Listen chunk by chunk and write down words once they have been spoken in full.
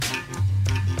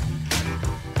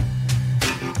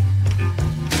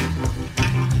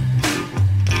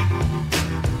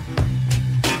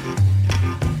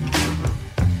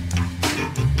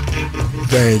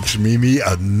Thanks, Mimi.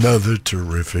 Another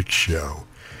terrific show.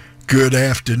 Good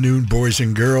afternoon, boys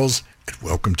and girls, and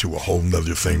welcome to A Whole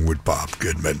Nother Thing with Bob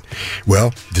Goodman.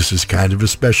 Well, this is kind of a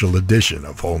special edition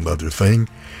of Whole Nother Thing.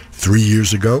 3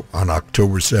 years ago, on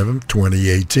October 7th,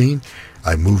 2018,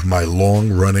 I moved my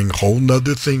long-running Whole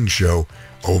Nother Thing show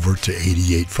over to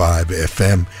 88.5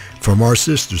 FM from our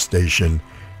sister station,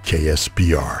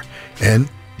 KSBR. And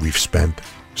we've spent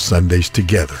Sundays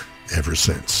together ever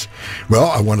since. Well,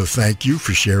 I want to thank you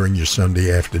for sharing your Sunday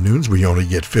afternoons. We only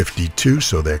get 52,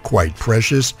 so they're quite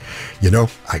precious. You know,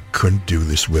 I couldn't do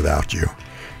this without you.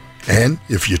 And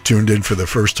if you tuned in for the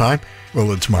first time,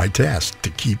 well, it's my task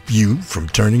to keep you from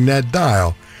turning that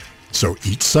dial. So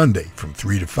each Sunday from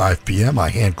 3 to 5 p.m., I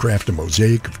handcraft a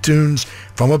mosaic of tunes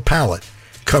from a palette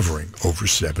covering over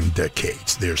 7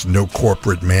 decades. There's no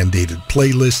corporate mandated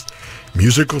playlist.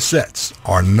 Musical sets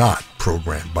are not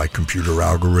programmed by computer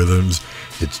algorithms.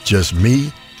 It's just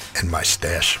me and my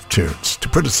stash of tunes. To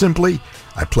put it simply,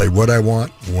 I play what I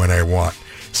want, when I want.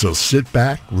 So sit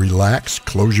back, relax,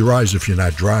 close your eyes if you're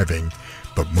not driving,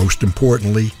 but most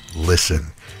importantly, listen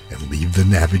and leave the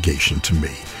navigation to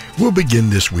me. We'll begin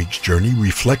this week's journey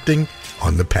reflecting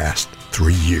on the past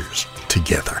 3 years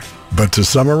together. But to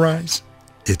summarize,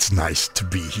 it's nice to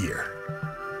be here.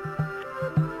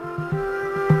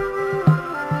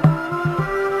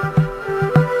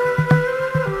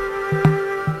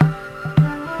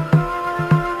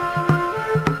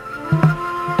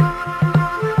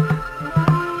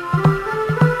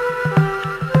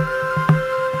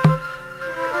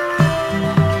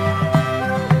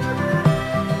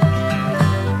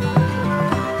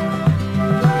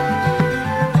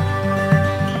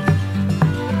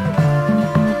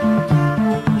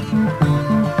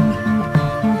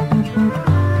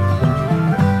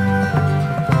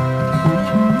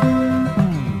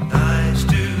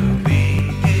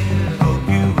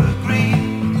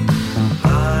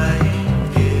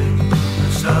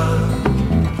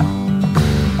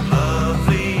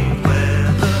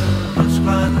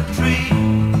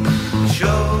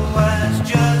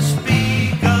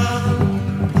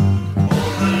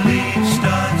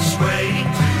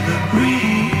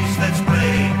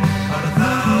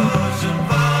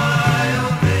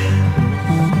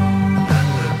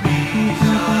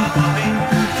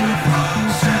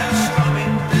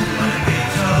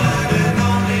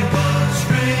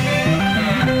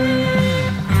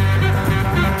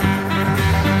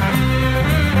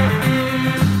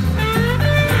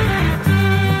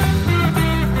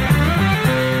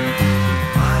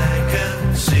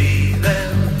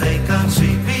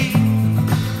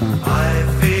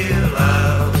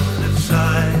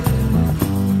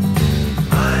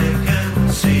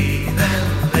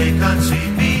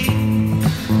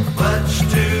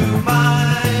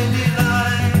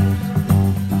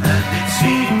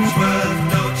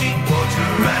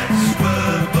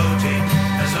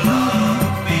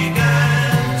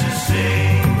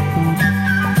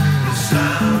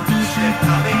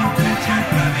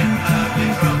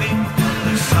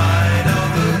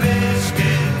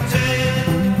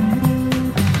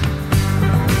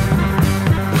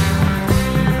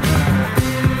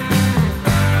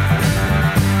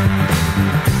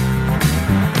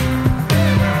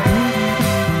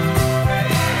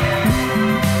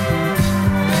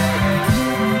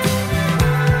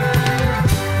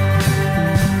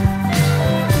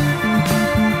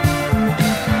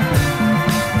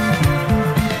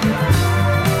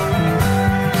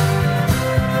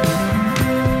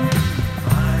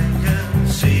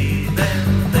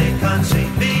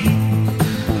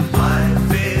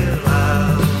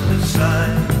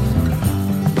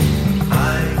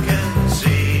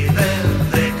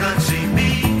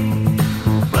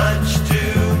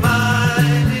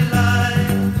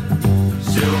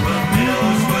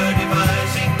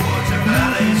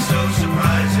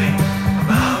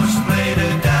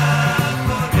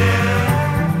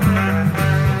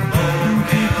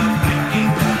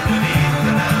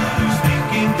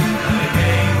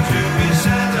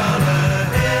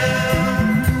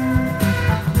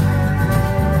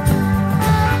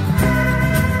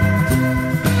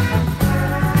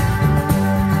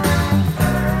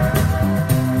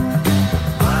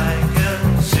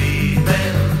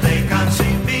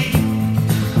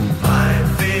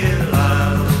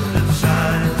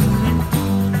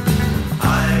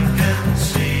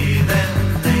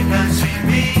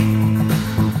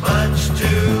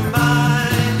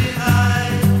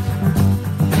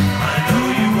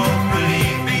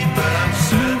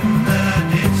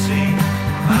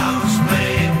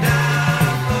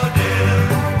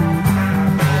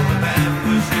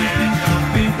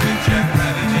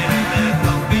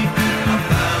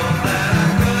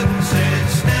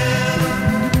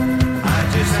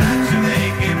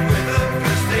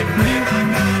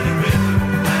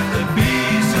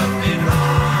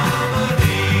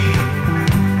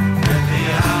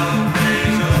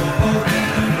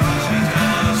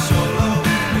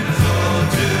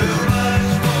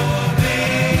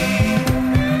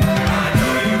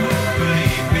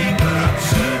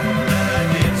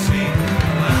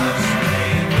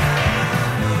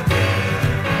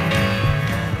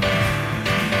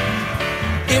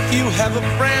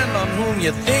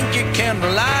 you think you can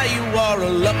rely, you are a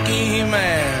lucky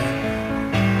man.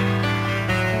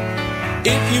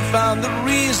 If you found the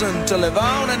reason to live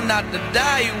on and not to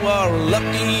die, you are a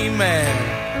lucky man.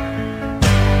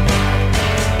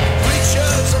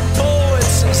 Preachers and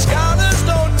poets and scholars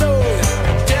don't know it.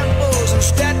 Temples and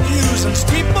statues and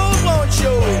steeples won't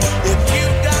show it. If you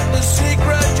got the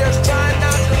secret, just try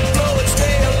not to blow it.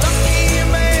 Stay a lucky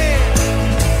man.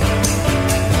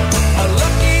 A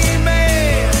lucky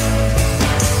man.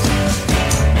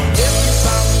 If you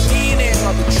found the meaning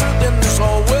of the truth in this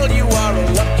whole world, you are a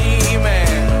lucky man.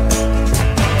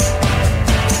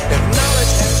 If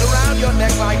knowledge hangs around your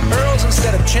neck like pearls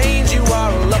instead of chains, you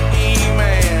are a lucky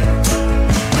man.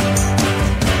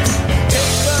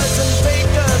 Takers and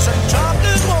fakers and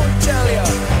talkers won't tell you.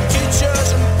 Teachers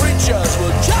and preachers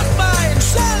will just buy and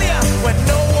sell you. When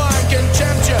no one can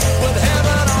tempt you with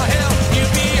heaven or hell, you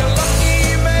be a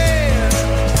lucky man.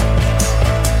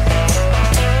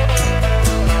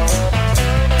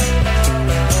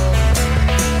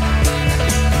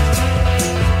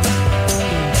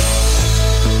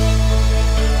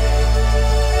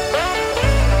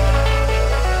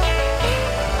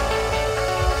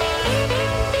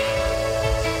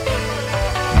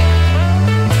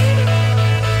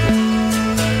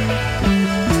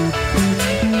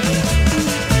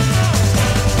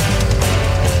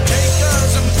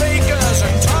 Takers and fakers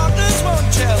and talkers won't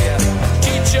tell you.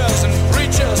 Teachers and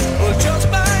preachers will just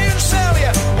buy and sell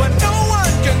you. When no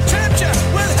one can tempt you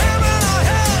with heaven or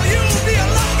hell, you'll be a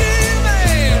lucky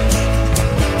man.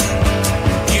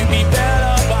 You'd be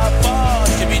better by far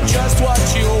to be just what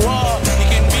you are. You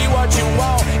can be what you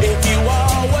want if you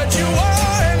are what you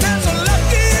are, and that's a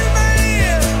lucky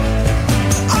man.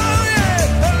 Oh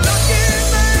yeah, a lucky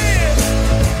man.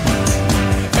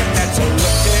 And that's a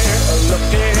lucky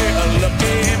man. A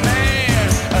lucky man.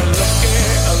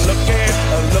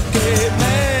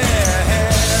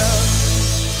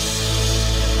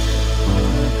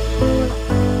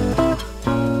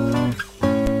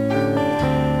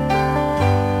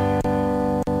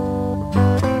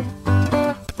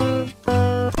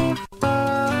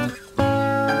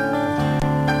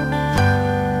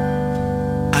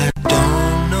 I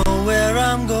don't know where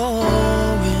I'm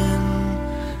going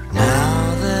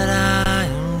now that I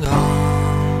am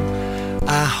gone.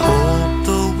 I hope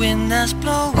the wind that's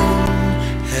blowing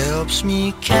helps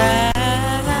me carry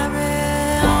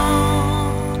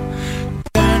on.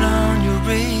 Turn on your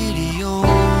radio,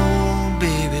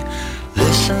 baby,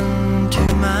 listen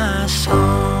to my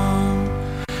song.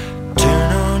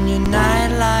 Turn on your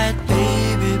nightlight,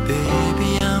 baby,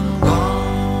 baby, I'm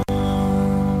gone.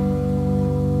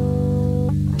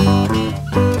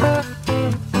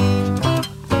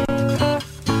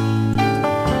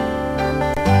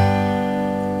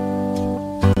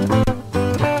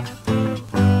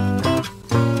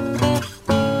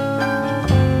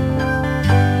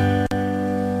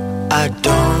 I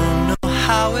don't know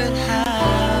how it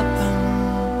happened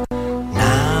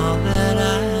now that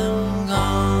I'm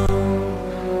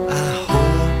gone. I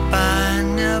hope I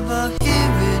never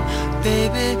hear it,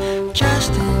 baby,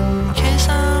 just in case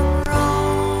I'm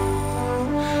wrong.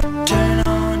 Turn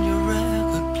on your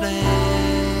record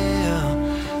player,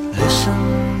 listen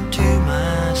to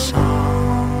my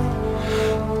song.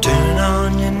 Turn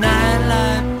on your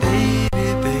nightlight, baby,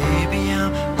 baby,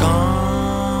 I'm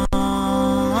gone.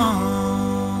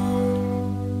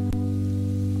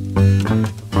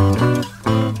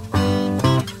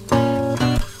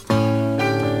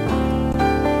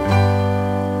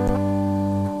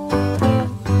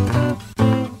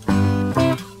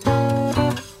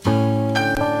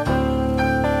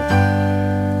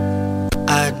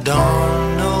 I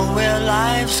don't know where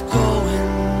life's going,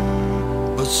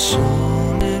 but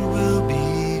soon it will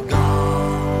be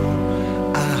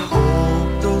gone. I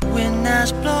hope the wind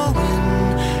that's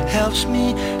blowing helps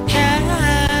me carry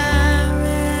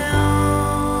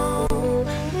on.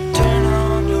 Turn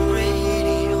on your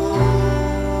radio,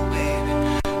 baby,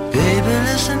 baby,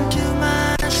 listen to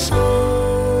my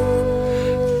song.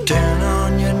 Turn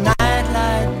on your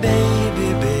nightlight, baby,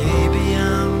 baby,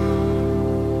 I'm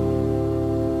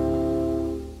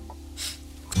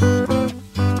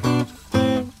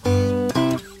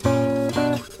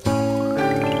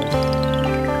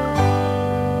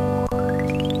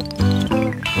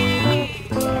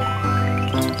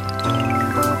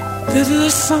This is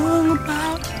a song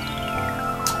about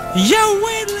your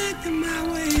wavelength and my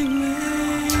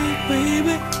wavelength,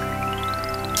 baby.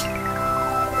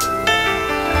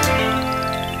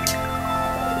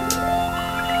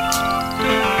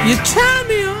 You turn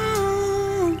me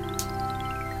on.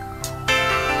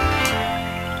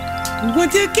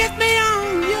 Would you get me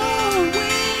on your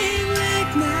wavelength?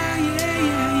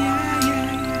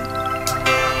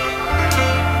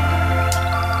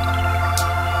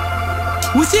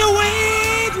 with your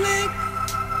wavelength.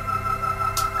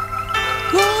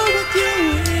 Go with your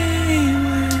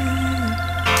wavelength.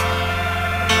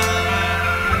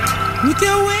 With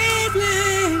your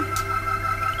wavelength.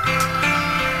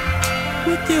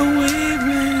 With your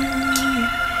wavelength.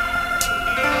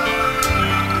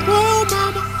 Oh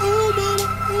mama, oh mama,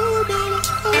 oh mama,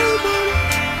 oh mama,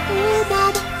 oh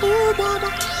mama, oh mama,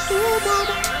 oh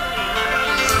mama.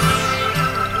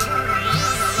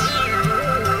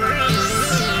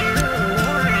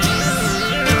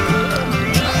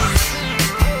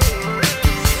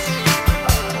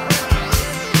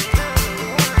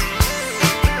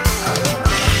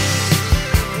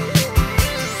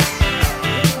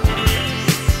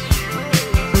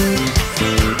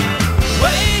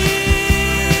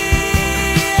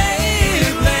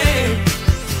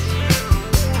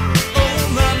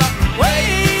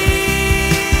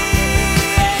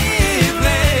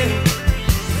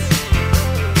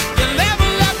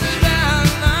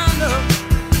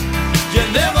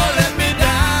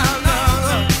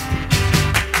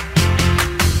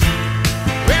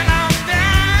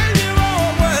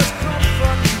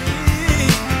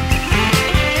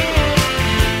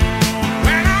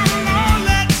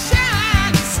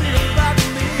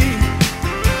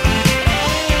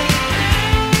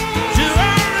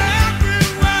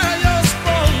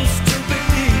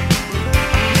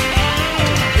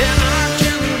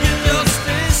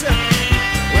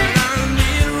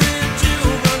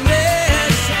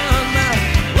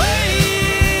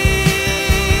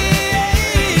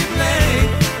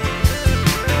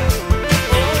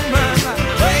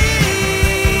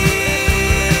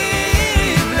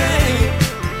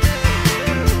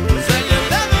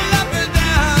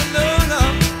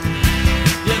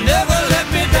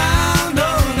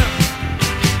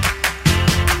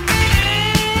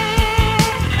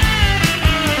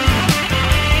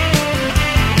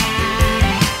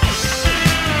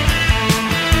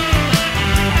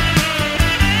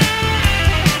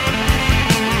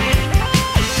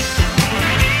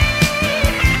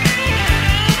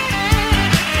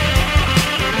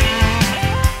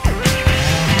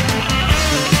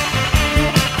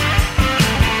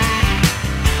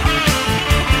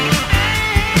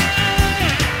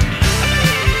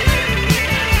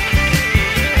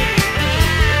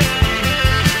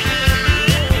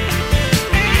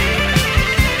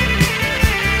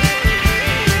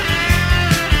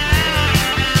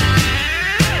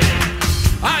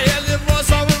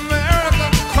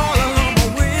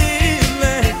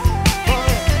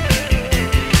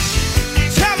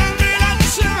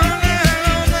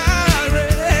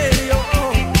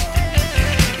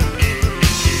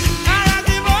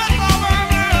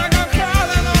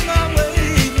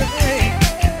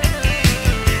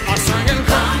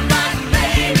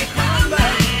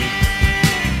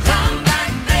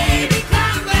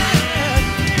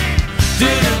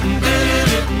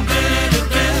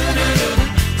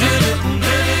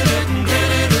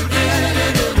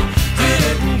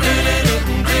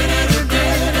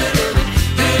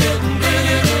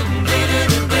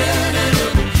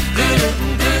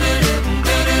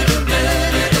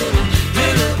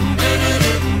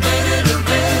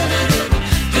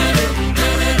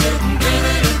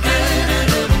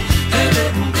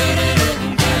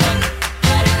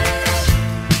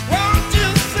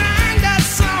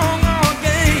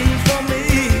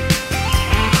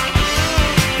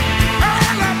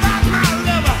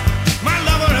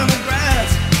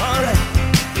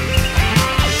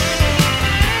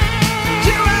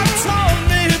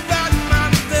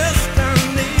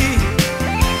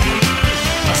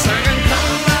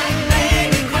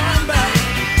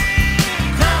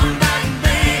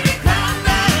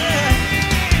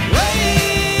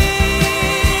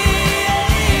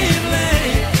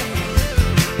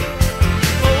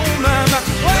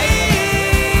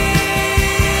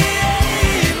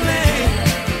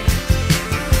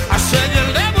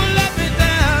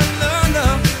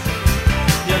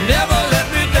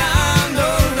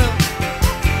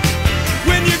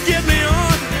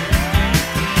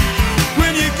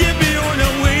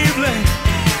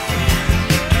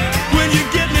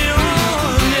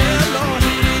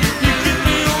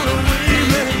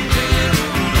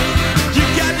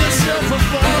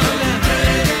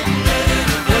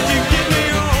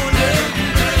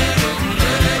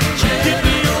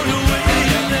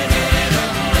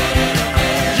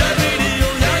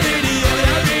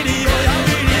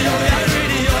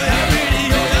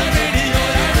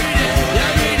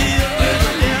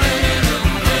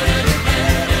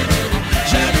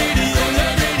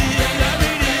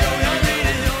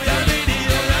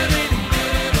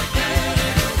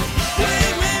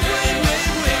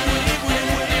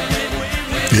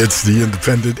 It's the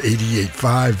Independent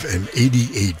 88.5 and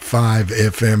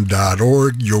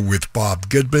 88.5fm.org. You're with Bob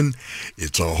Goodman.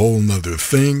 It's a whole nother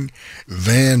thing.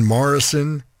 Van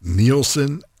Morrison,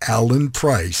 Nilsson, Alan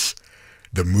Price,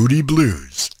 the Moody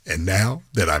Blues. And now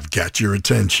that I've got your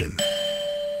attention.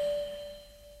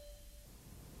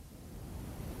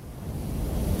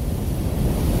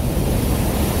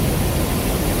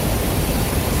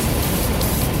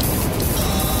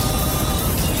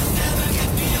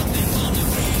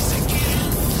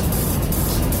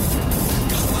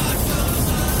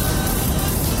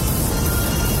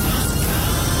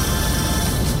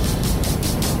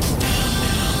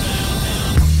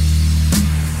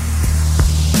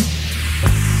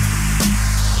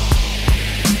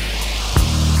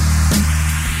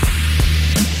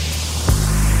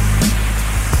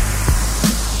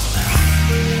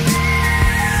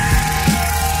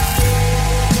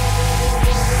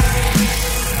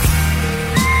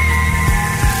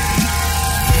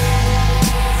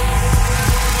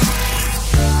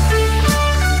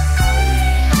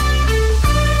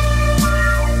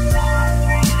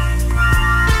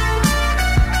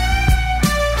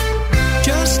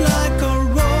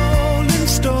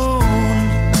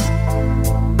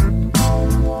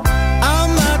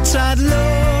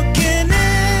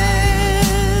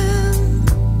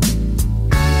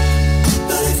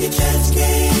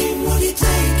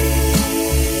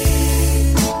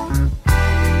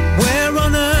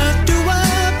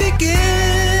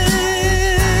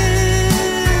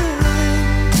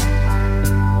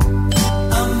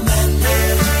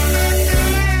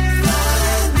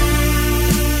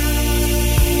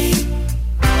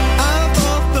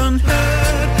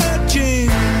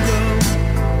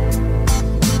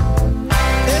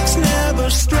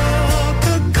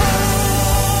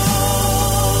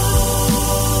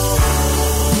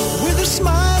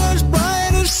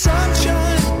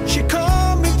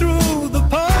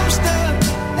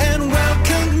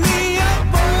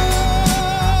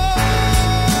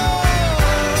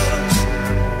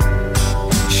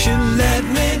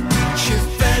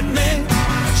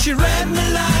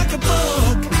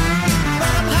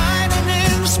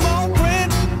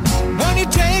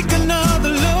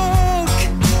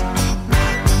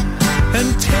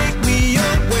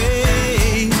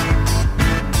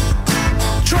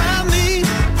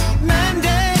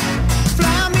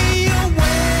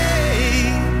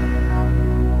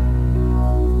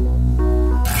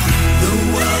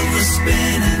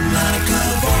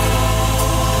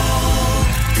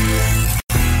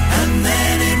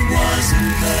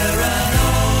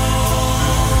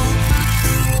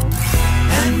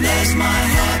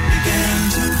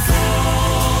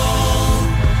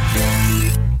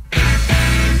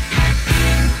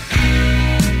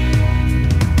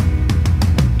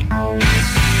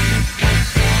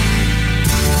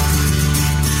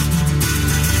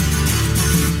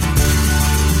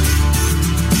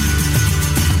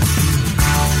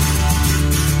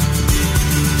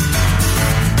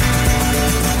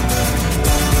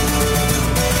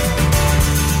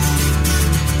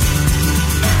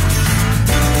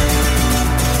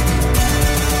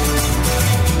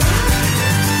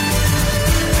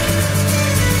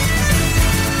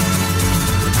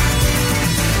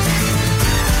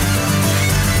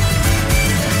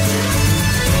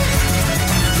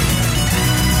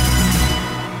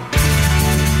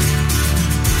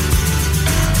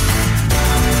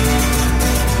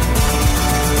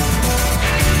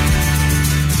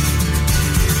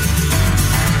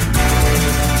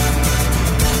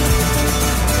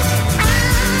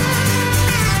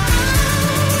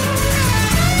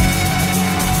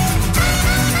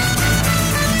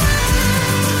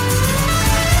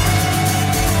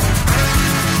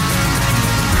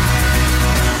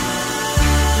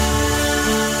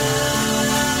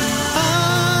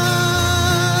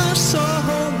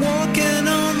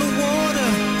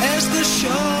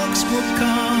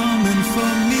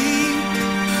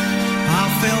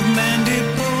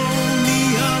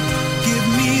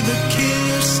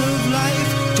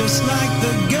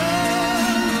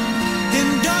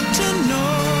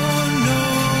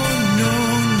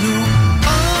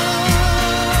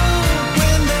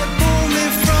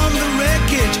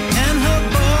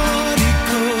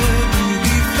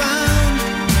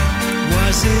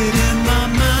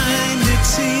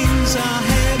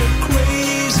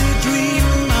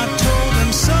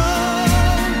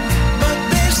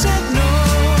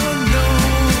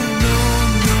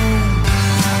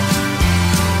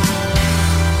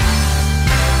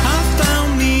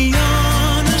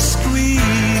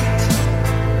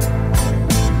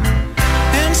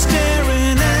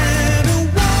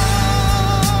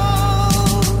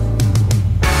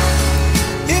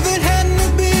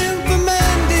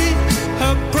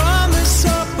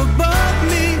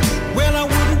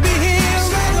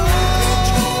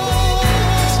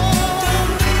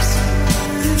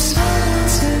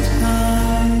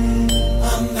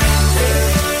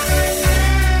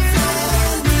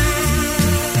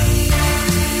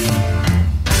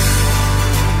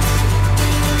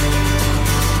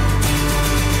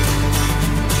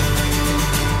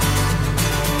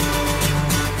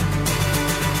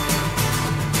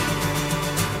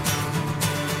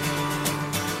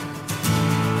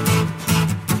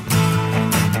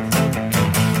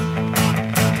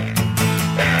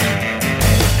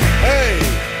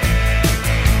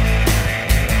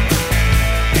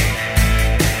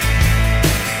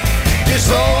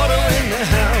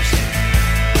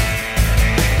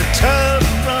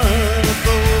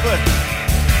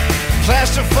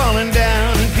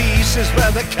 crashes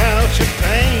by the couch of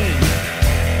pain.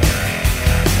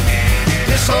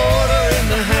 Disorder in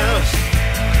the house.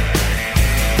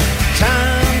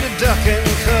 Time to duck and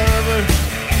cover.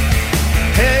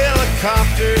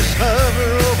 Helicopters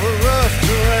hover over rough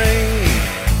terrain.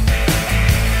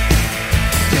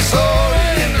 Disorder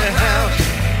in the house.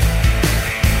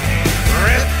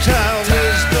 Reptile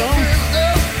wisdom.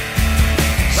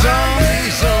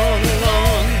 Zombies on the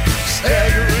lawn,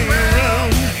 staggering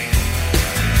around.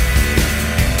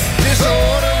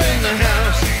 Disorder in the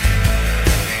house.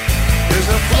 There's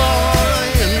a flaw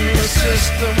in the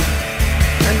system,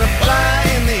 and the fly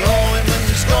in the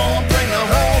ointment's gonna bring the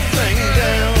whole thing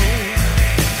down.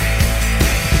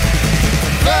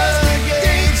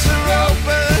 Floodgates are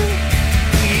open.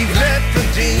 We've let the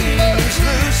demons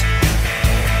loose.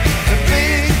 The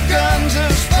big guns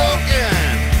have spoken,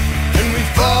 and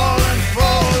we've fallen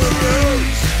for the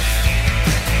ruse.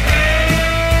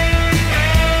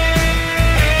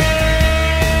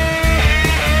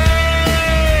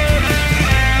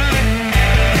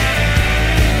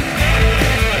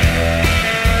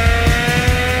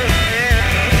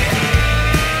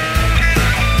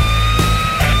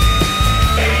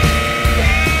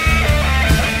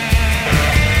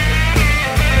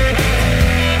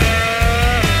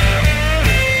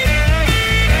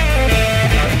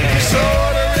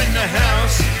 Disorder in the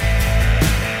house.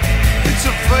 It's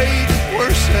a fate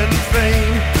worse than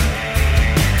fame.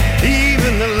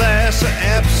 Even the last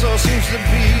Abso seems to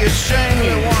be ashamed.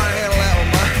 I want to handle that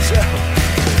one myself.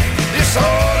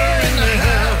 Disorder in the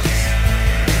house.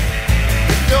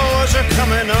 The doors are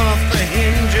coming off the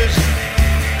hinges.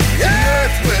 The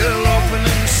earth will open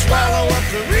and swallow up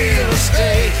the real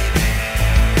estate.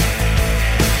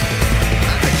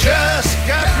 I just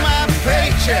got my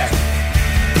paycheck.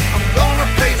 I'm gonna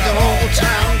paint the whole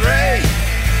town gray.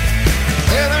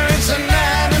 Whether it's a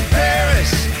night in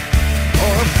Paris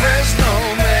or a Fresno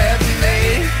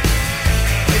matinee,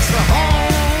 it's the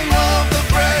home of the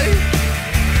brave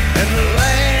and the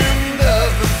land of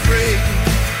the free,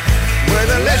 where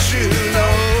the less you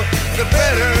know, the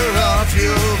better off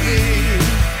you'll be.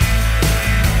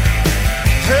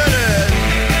 Ta-da.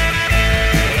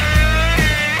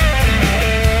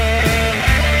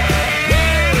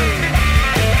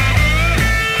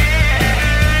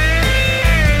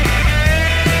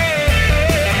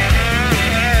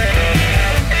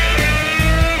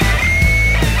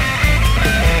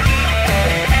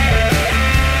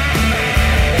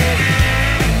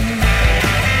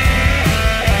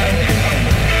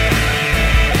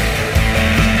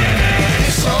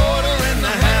 Disorder in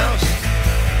the house.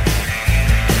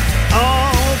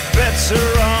 All bets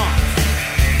are off.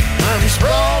 I'm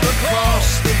sprawled across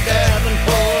the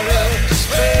Davenport of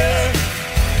despair.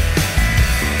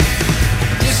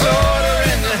 Disorder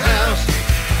in the house.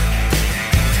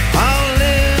 I'll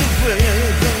live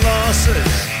with the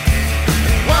losses.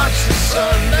 Watch the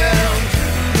sun down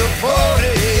through the 40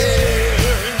 year.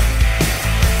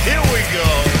 Here we go.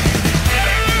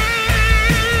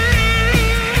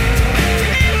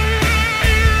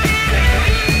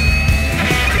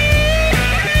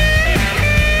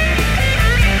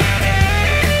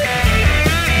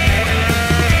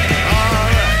 All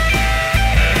right.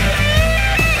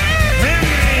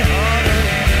 Henry Hunter.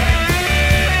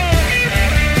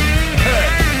 Hey.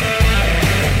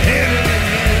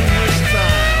 Henry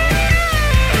style.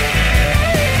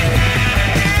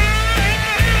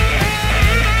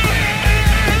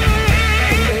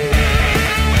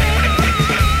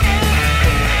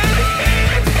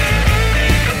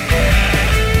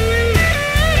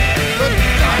 But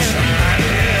gosh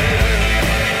almighty.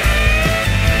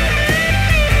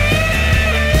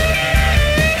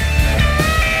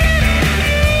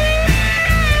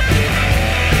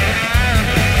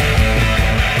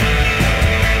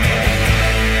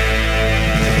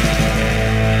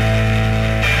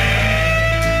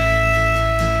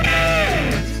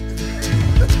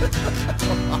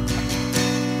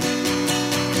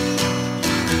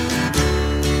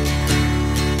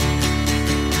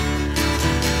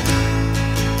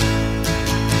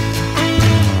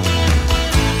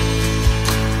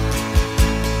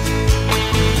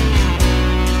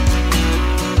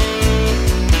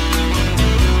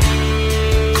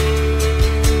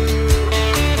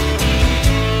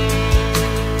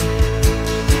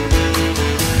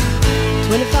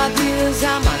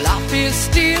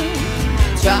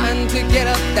 trying to get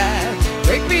up that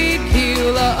great big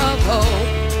hill of hope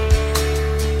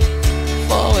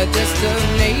for a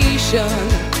destination.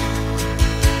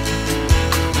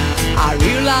 I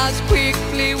realized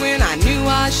quickly when I knew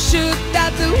I should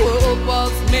that the world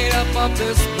was made up of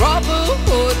this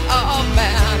brotherhood of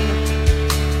man.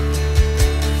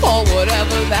 or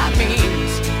whatever that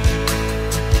means.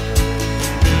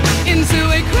 Into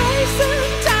a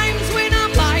crisis times when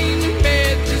I'm lying in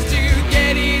bed just to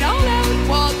get it all out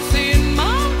what's in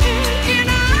my head. And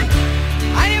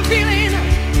I am feeling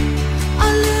a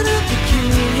little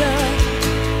peculiar.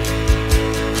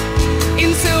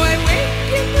 And so I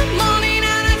wake in the morning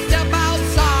and I step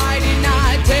outside and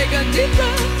I take a deep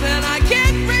breath and I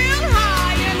get real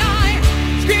high and I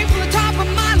scream from the top of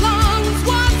my lungs,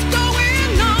 what's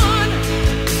going on?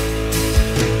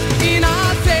 And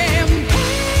I say,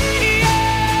 hey,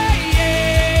 yeah,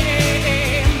 yeah,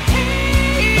 hey,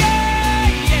 yeah,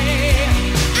 yeah.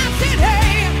 I said,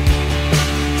 hey,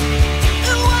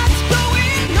 what's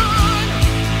going on?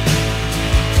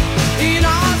 And I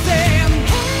say,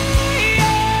 hey,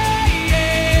 yeah,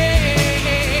 yeah,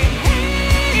 hey,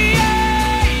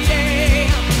 yeah, yeah.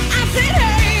 I said,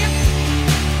 hey,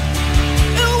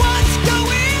 what's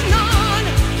going on?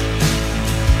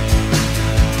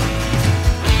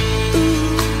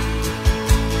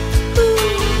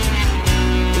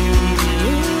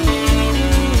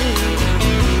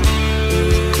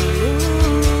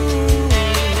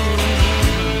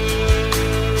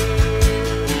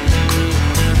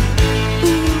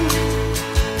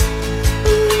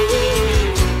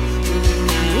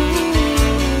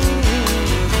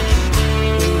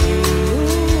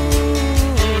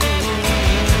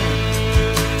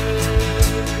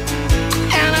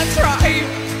 And I try.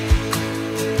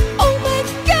 Oh my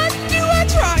God, do I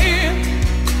try?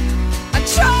 I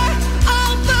try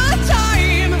all the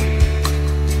time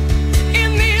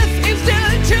in this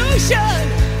institution.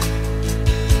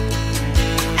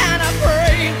 And I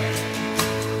pray.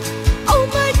 Oh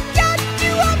my God, do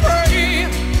I pray?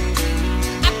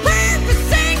 I pray every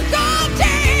single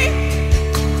day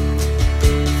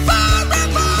for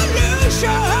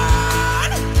revolution.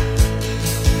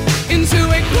 Into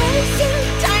a crisis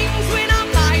times when I'm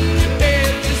lying in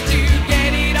bed just to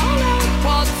get it all out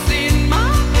what's in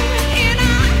my head. And I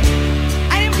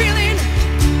am feeling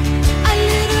a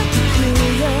little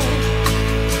peculiar.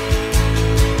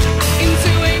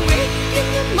 Into a wake in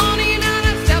the morning and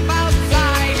I step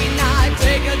outside and I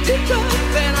take a deep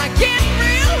breath and I get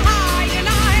real high and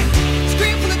I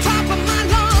scream from the top of my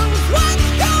lungs, what's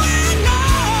going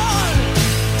on?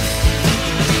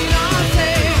 And I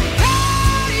say,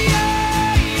 hey,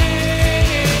 yeah,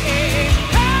 yeah,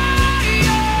 hey,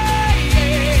 yeah,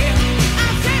 yeah. I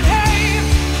said, hey,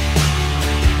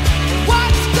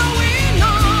 what's going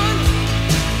on?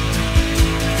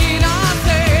 And I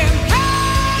say, hey,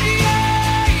 yeah,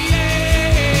 yeah,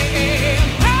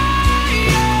 hey,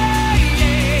 yeah,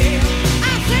 yeah.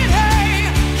 I said, hey,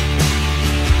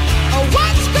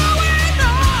 what's going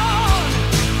on?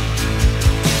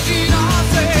 And I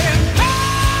said, hey,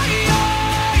 yeah,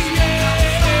 yeah,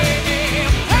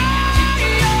 hey,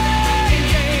 yeah,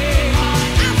 yeah.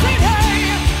 I said,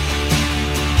 hey,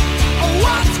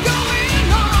 what's going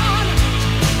on?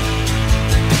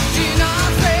 And I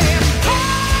said,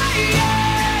 hey, yeah,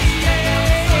 yeah,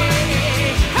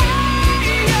 hey,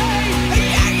 yeah,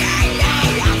 yeah,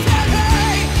 yeah. I said,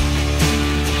 hey,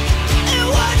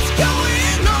 what's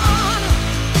going on?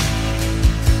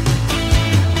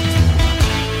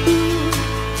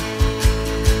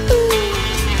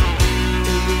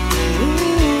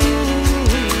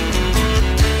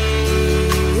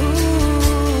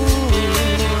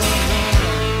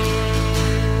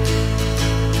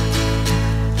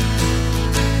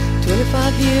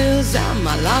 "25 years and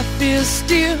my life is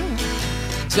still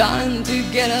trying to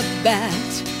get up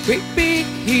that great big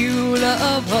hill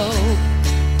of hope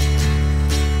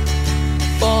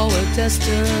for a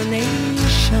destination."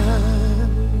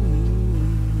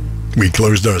 We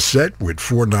closed our set with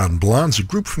Four Non-Blondes, a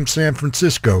group from San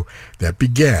Francisco that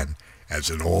began as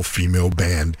an all-female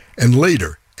band and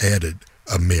later added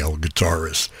a male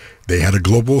guitarist. They had a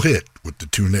global hit with the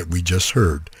tune that we just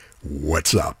heard,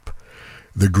 What's Up?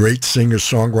 The great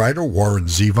singer-songwriter Warren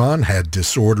Zevon had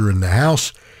Disorder in the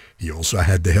House. He also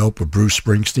had the help of Bruce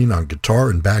Springsteen on guitar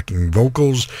and backing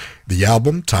vocals. The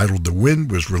album, titled The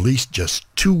Wind, was released just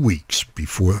 2 weeks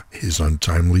before his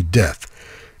untimely death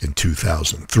in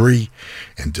 2003,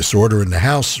 and Disorder in the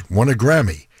House won a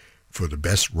Grammy for the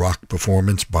best rock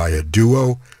performance by a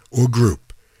duo or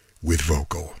group with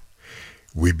vocal.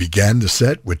 We began the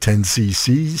set with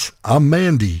 10cc's I'm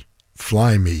Mandy,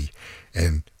 Fly Me,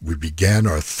 and we began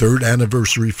our third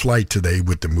anniversary flight today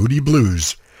with the Moody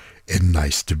Blues, and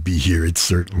nice to be here, it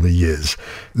certainly is.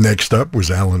 Next up was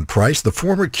Alan Price, the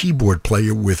former keyboard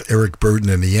player with Eric Burdon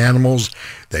and the Animals,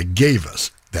 that gave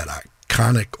us that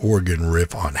iconic organ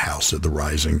riff on House of the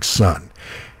Rising Sun.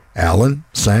 Alan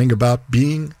sang about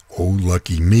being, oh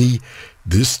lucky me,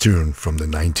 This tune from the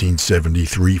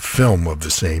 1973 film of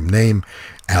the same name,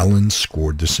 Alan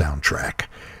scored the soundtrack.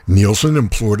 Nilsson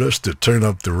implored us to turn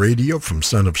up the radio from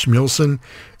Son of Schmilson,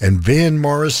 and Van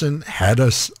Morrison had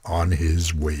us on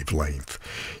his wavelength.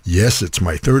 Yes, it's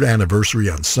my third anniversary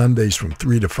on Sundays from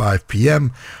 3 to 5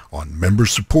 p.m. on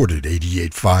member-supported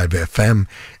 88.5 FM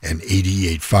and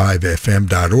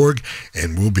 88.5fm.org,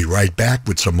 and we'll be right back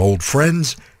with some old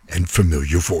friends and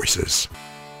familiar voices.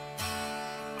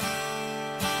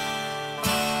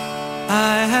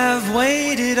 I have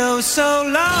waited oh so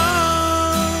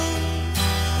long.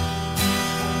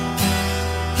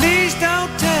 Please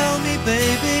don't tell me,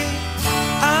 baby,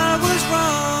 I was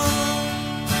wrong.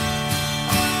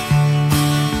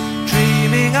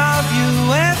 Dreaming of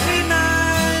you every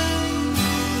night,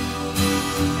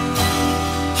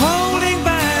 holding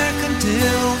back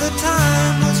until the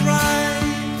time was right.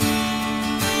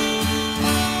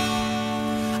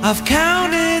 I've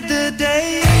counted the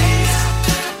days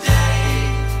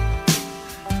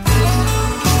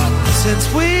since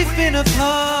we've been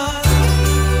apart.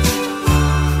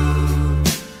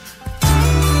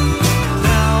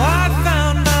 Now I've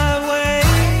found my way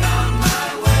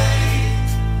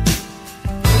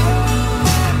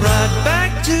right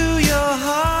back to your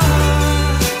heart.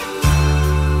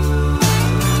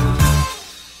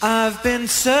 I've been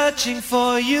searching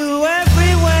for you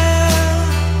everywhere,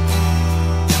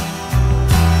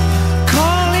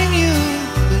 calling you,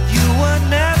 but you were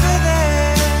never there.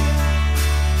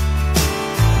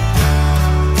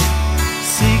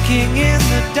 Seeking in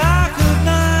the dark of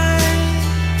night,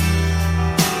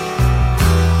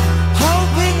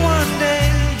 hoping one day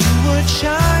you would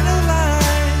shine a light.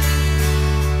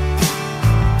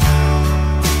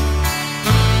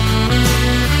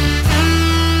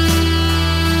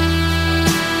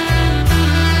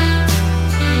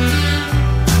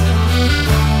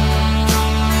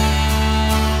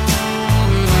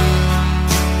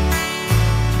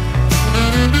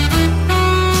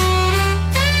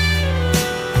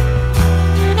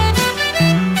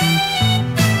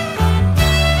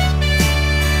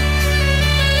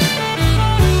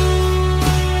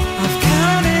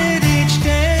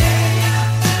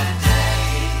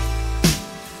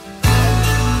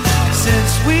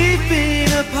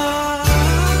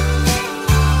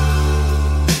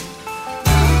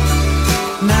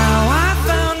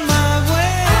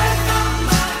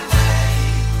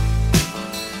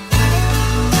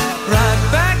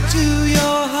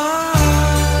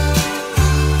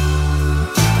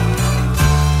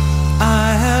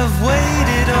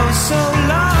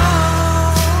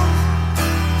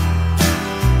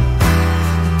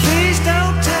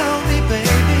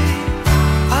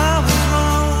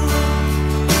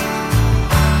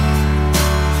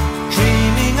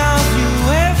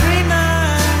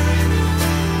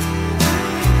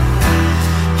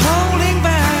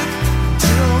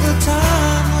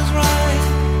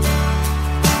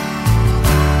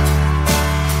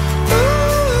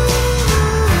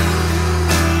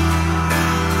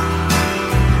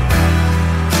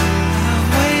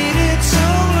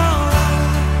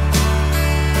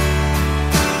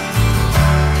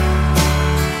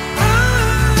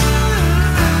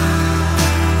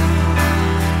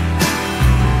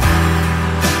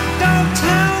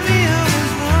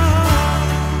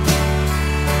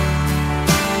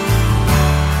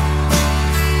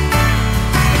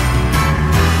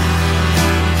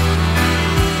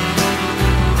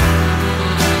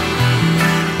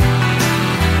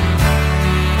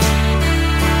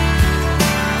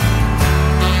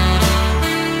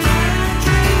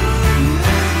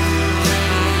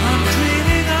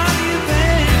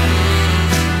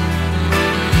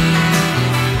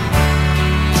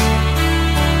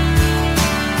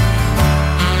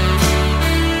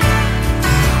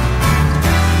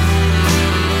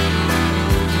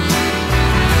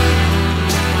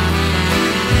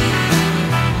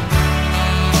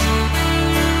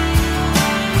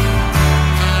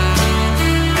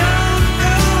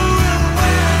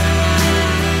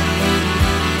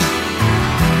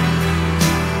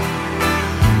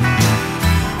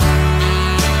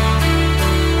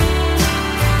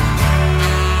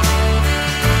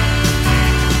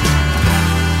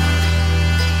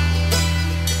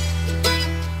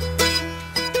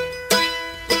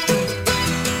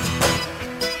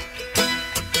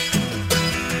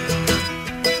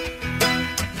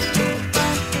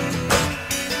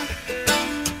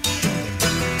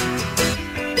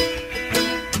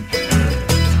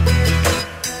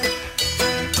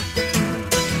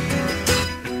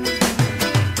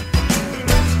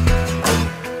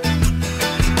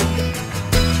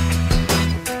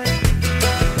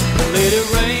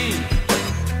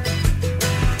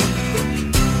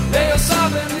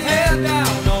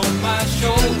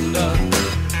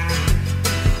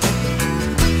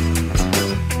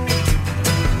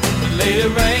 Lady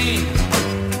Rain,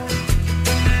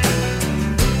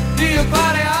 dear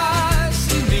body, I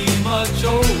see me much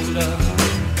older.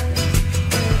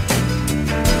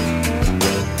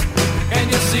 Can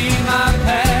you see my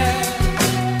past?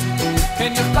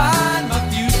 Can you find my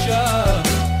future?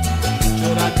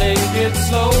 Should I take it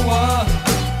slower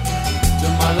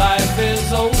till my life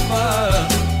is over?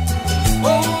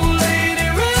 Oh, Lady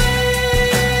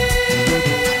Rain,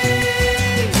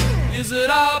 is it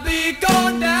I'll be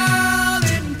going down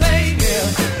in pain here?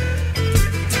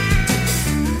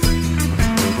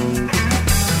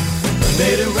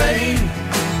 Lady Rain,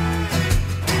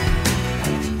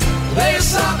 lay a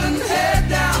sobbing head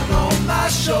down on my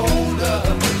shoulder.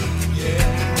 Yeah.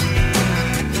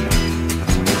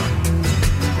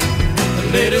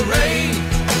 Lady Rain,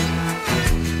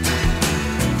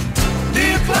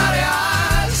 dear cloudy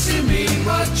eyes see me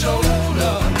much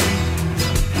older.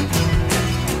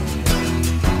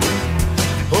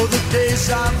 Oh, the days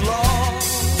I've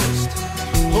lost,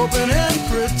 hoping and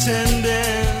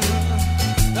pretending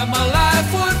that my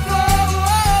life would flow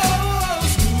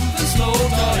smooth and slow,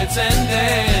 but it's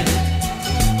ending.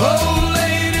 Oh,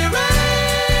 Lady Rain,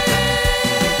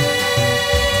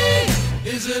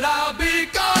 is it I'll be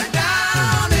going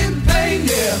down in pain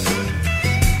here?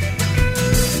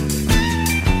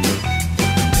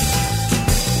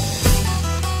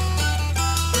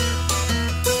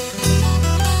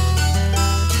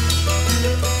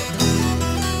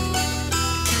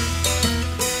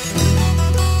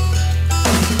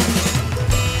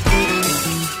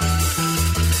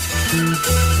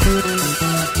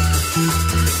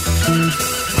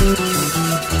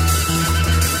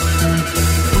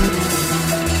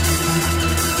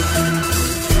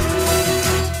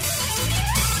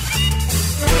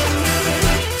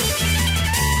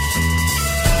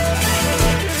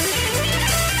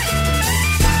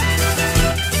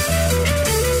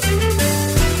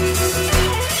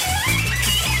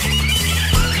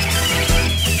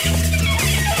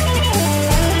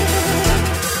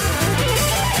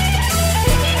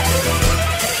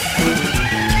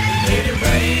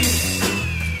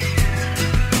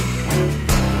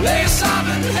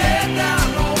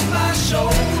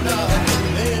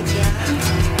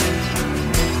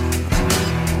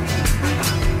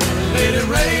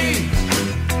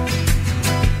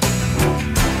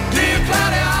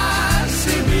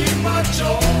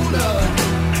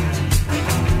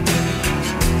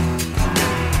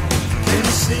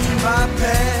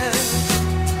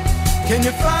 Can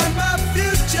you find my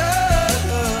future?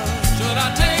 Should I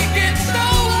take it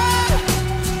slower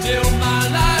till my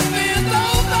life is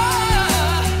over?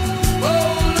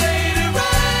 Oh, Lady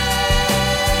Rain,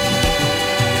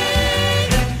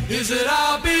 is it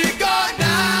I'll be going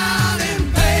down in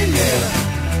pain? Yeah.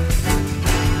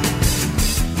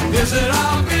 Is it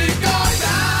I'll be going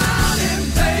down in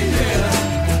pain? Yeah.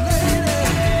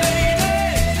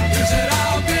 Is it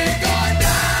I'll be going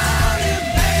down in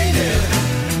pain? Yeah.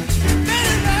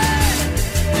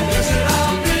 Is it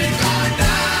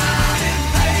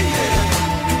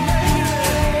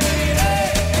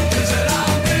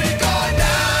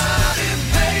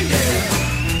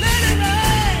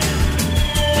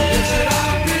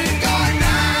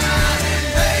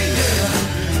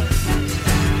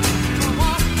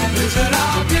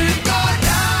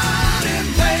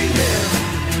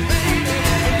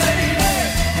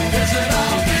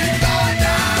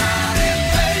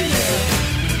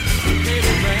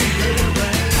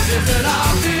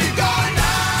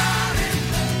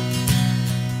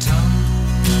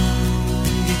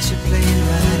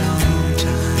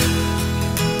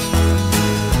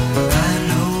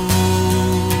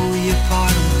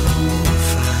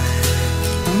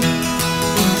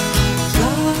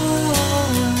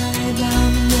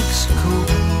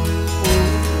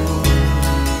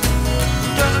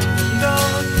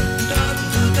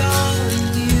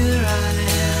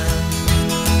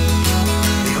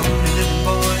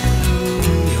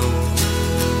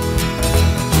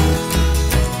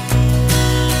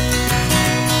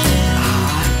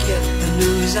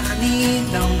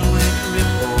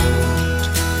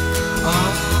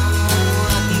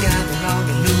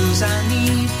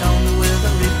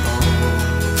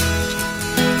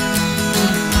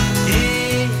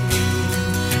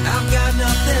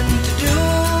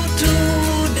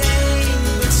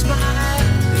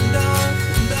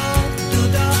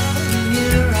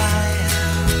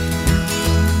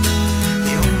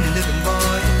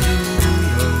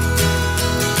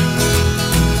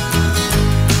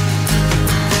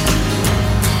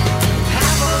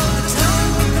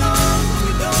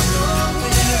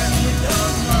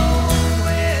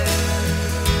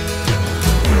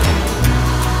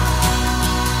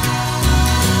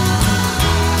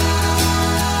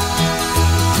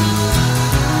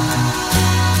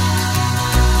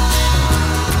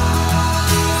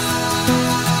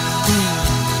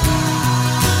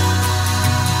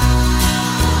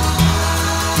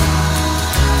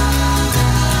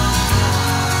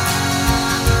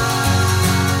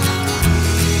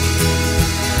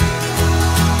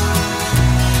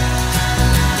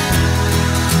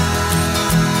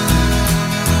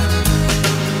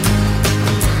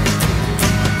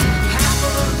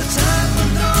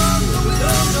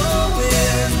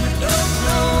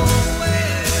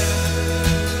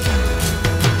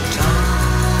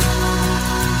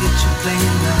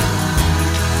playing now.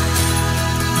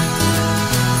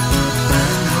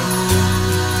 And home,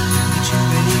 get you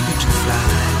ready, get to fly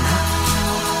now.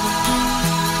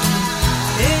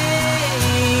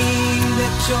 Hey,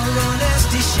 let your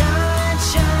honesty shine,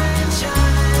 shine,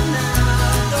 shine now.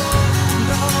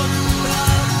 Lord,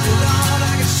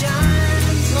 like it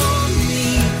shines on me.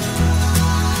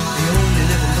 The only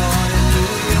living boy in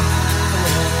New York.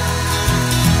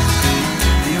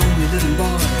 The only living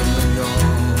boy in New York.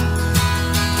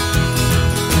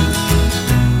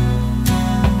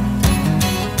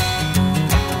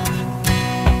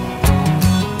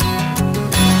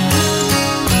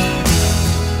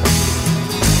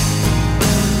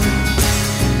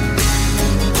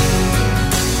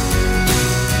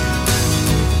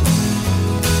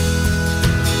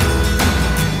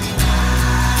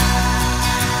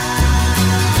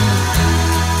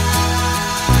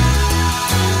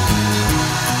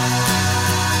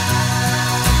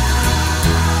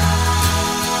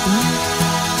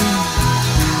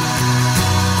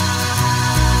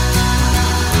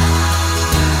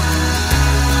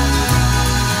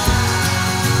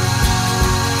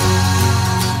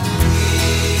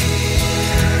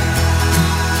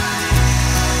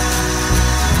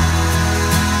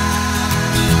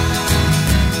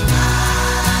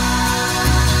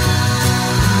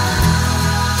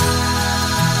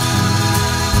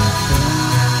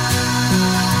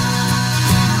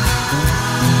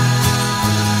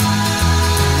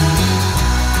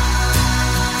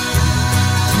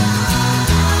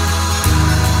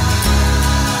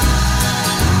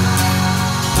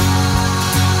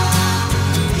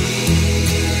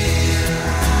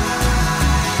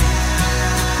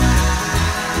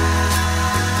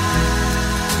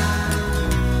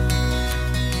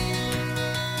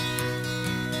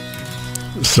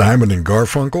 Simon and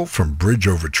Garfunkel from Bridge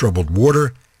Over Troubled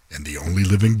Water and The Only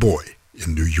Living Boy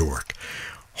in New York.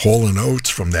 Hall & Oates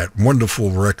from that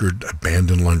wonderful record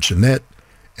Abandoned Luncheonette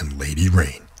and Lady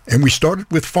Rain. And we started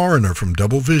with Foreigner from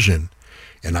Double Vision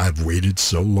and I've Waited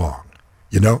So Long.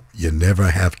 You know, you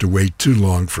never have to wait too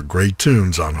long for great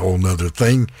tunes on Whole 'Nuther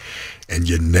Thing, and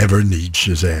you never need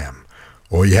Shazam.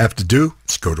 All you have to do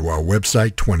is go to our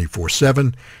website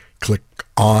 24/7, click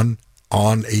on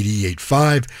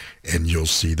 88.5, and you'll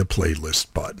see the playlist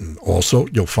button. Also,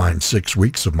 you'll find 6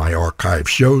 weeks of my archive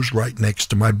shows right next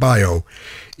to my bio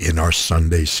in our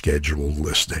Sunday schedule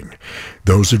listing.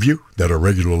 Those of you that are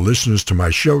regular listeners to my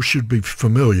show should be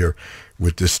familiar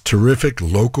with this terrific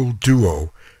local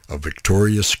duo of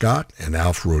Victoria Scott and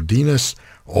Alf Rodinas,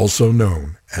 also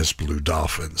known as Blue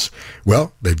Dolphins.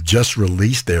 Well, they've just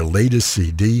released their latest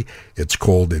CD. It's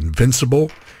called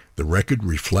Invincible. The record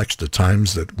reflects the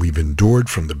times that we've endured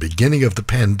from the beginning of the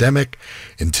pandemic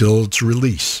until its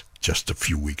release just a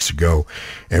few weeks ago.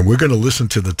 And we're going to listen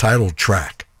to the title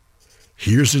track.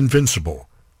 Here's Invincible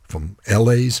from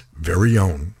LA's very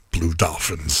own Blue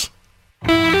Dolphins.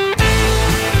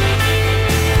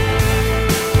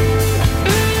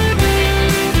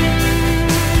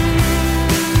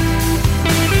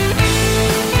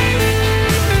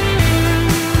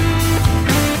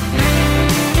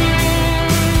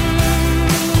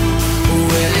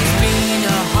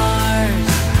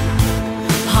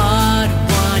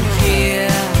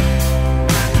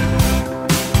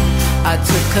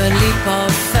 Took a leap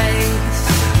of faith,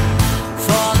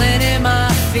 falling in my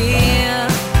fear.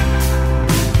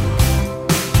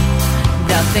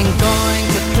 Nothing going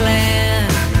to plan,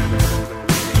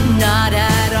 not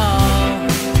at all.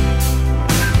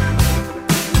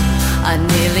 I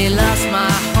nearly lost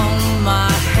my home,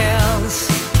 my health,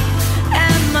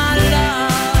 and my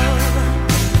love.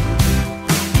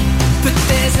 But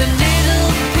there's a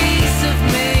little piece of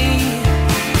me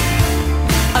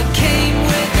I came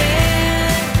with it.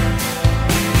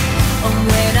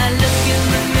 When I look in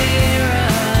the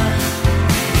mirror,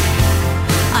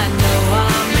 I know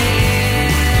I'm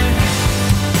in.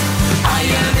 I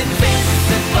am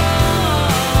invincible.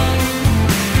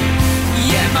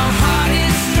 Yeah, my heart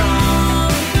is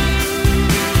strong.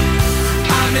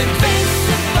 I'm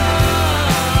invincible,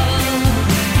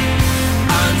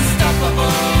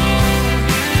 unstoppable.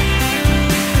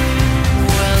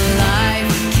 Well,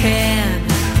 life can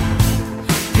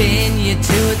pin you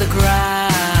to the ground.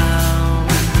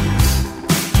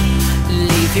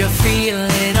 You're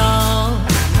feeling all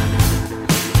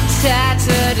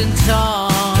tattered and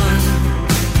torn,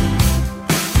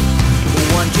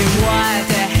 wondering why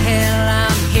the hell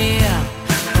I'm here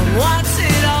and what's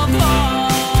it all for.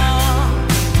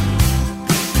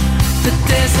 But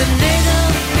there's a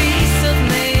little piece of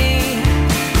me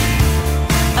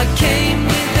I came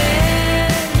with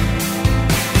it.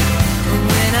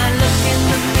 When I look in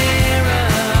the mirror,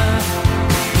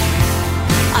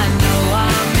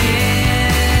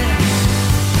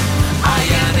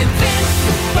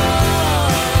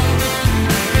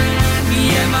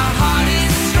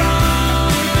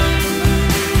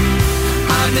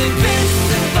 I'm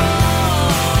invincible,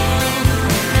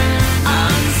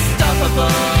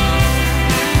 unstoppable.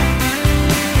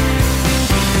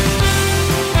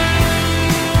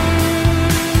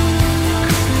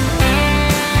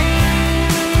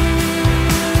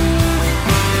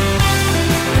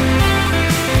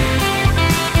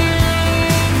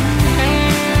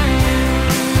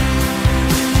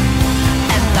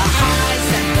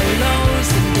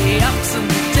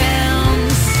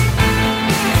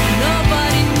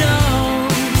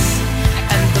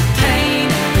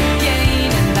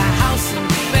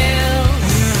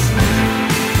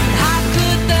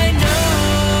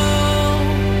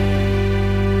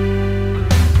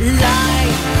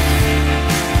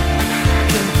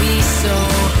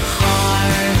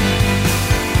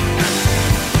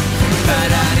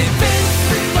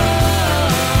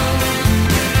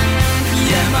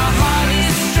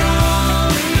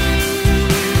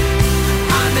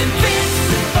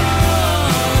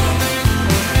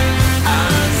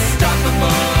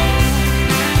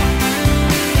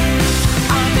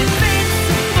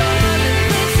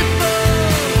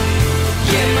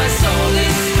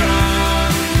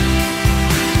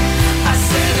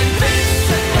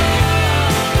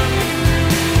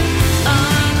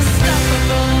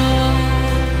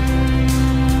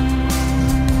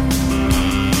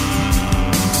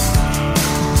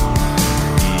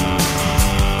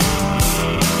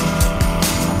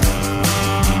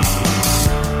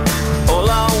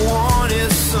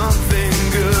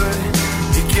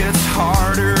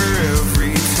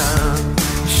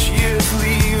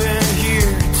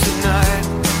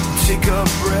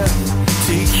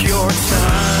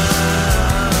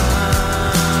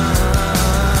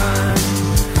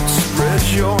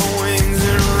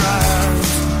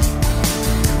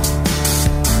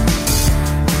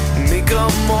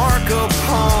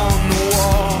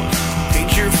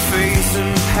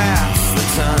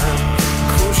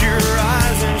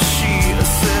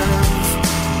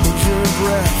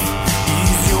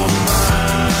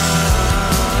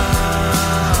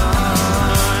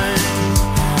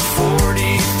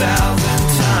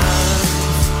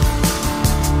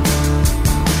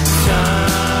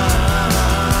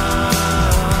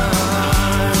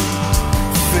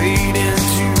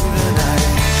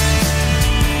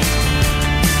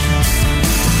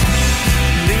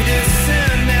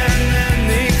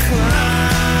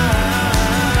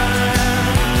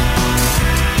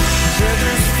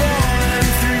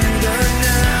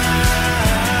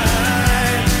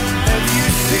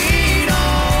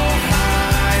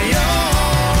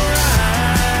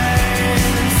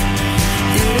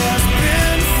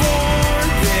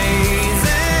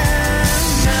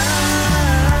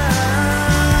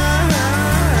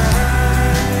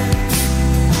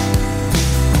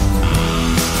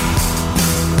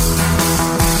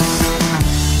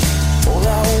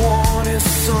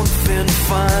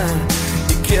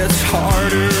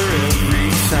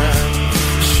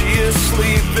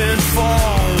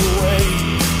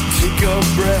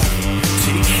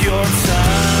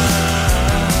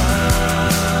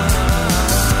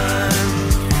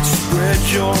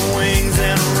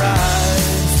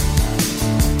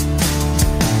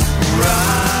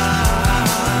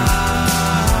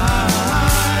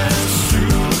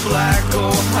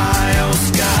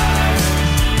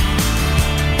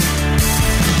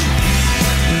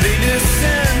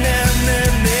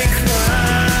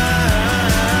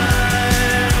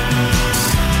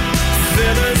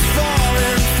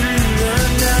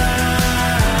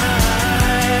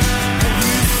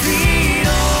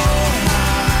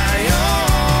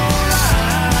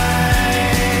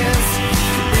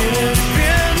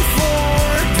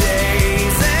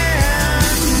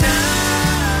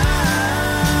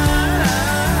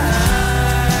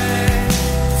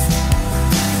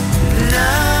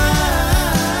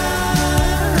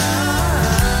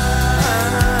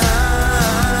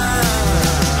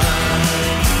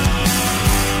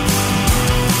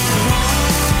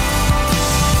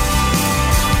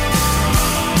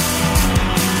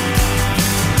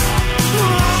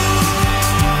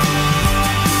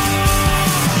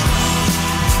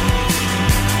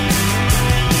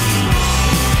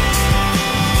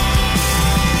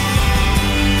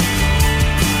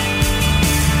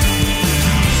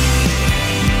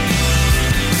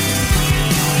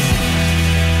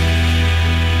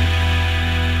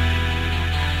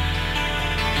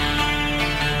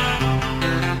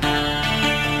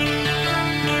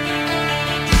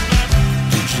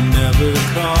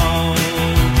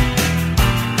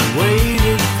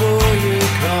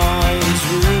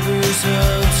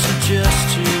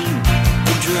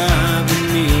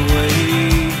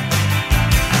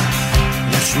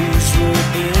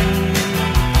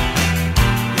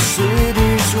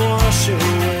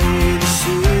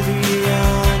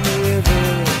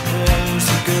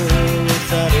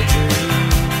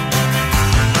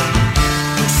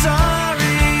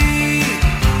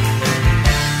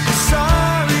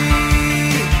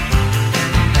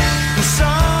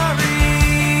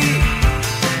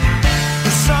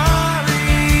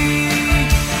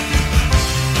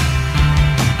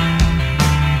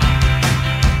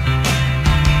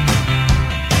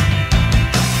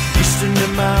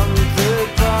 mountain,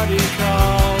 third-party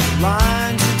call. The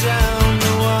lines are down,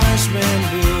 the wise man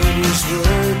built his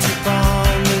words upon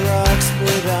the rocks,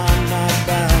 but I'm not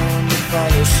bound to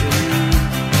follow suit.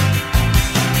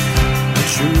 The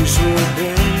trees will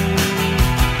bend,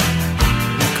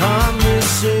 the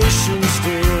conversation's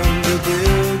dim. To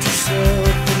build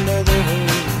yourself another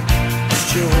home, this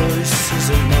choice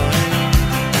isn't mine.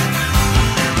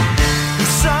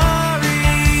 I'm sorry,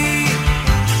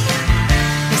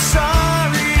 I'm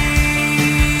sorry.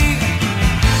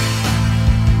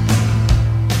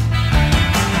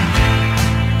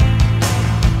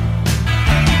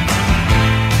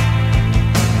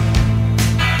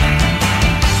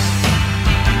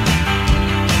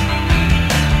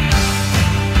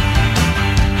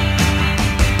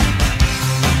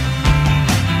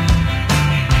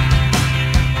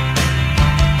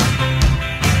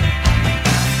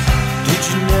 Did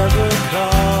you never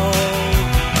call?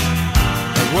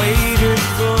 I waited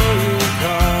for your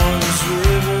call. These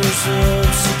rivers of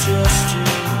suggestion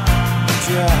are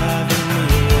driving me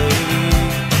away.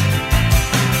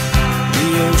 The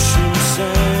ocean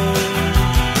sang,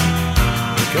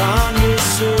 the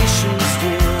conversation's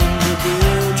dim. You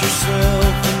build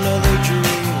yourself another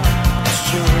dream. This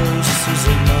choice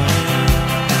isn't mine.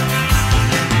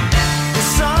 I'm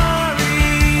sorry,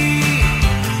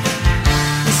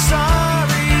 I'm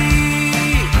sorry,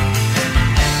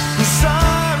 I'm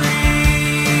sorry,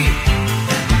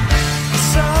 I'm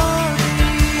sorry.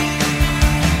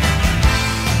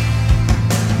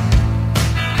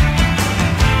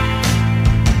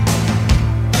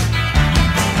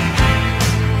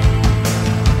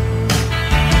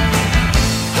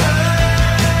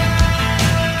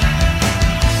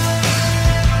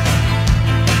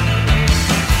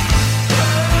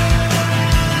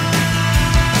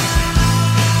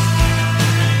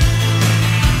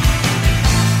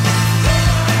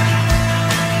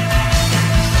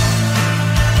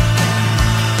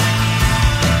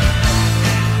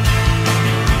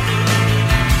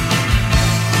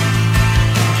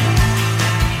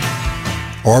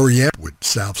 REM with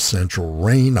South Central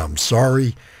Rain, I'm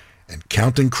Sorry, and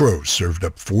Counting Crows served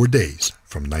up 4 days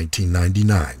from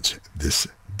 1999's This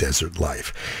Desert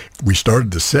Life. We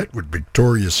started the set with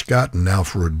Victoria Scott and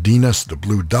Alfred Dinas, the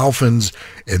Blue Dolphins,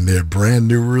 and their brand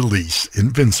new release,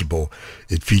 Invincible.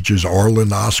 It features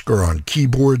Arlen Oscar on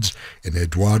keyboards and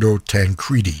Eduardo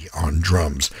Tancredi on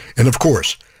drums. And of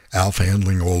course, Alf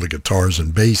handling all the guitars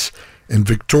and bass, and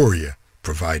Victoria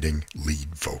providing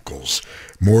lead vocals.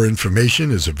 More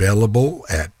information is available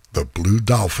at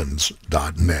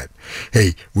thebluedolphins.net.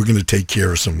 Hey, we're going to take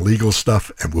care of some legal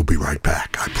stuff, and we'll be right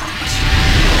back, I promise.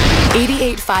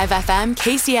 88.5 FM,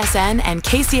 KCSN, and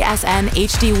KCSN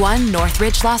HD1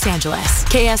 Northridge, Los Angeles.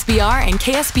 KSBR and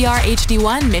KSBR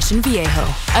HD1 Mission Viejo.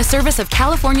 A service of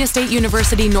California State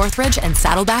University Northridge and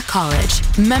Saddleback College.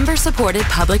 Member-supported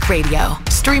public radio.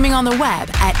 Streaming on the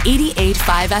web at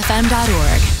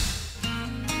 885fm.org.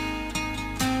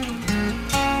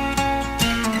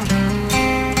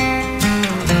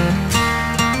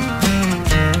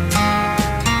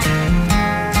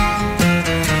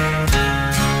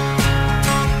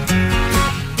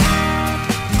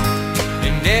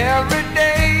 Every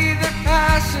day that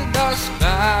passes us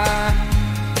by,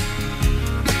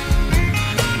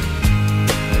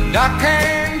 and I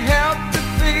can't help the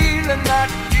feeling that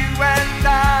you and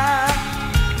I,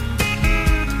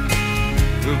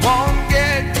 we won't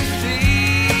get to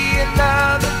see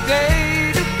another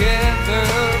day together.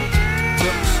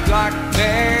 Looks like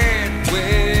bad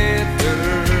weather.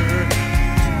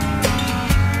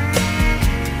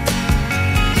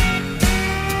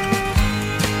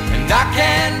 And I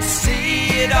can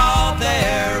see it all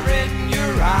there in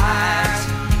your eyes,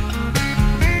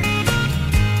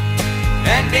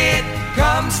 and it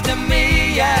comes to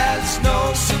me as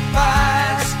no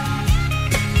surprise.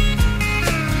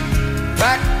 In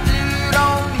fact, you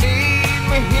don't need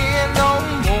me here no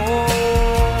more.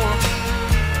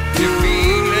 Your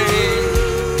feeling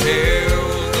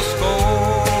tells the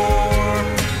score.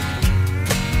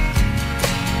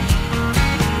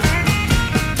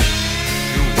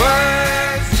 Your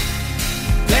words,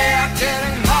 they are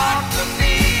getting hard for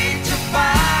me to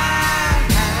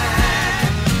find.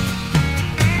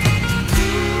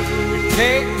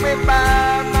 Take me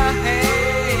by my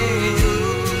hand,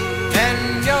 and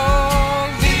you're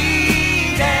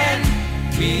leading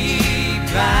me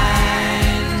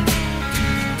blind.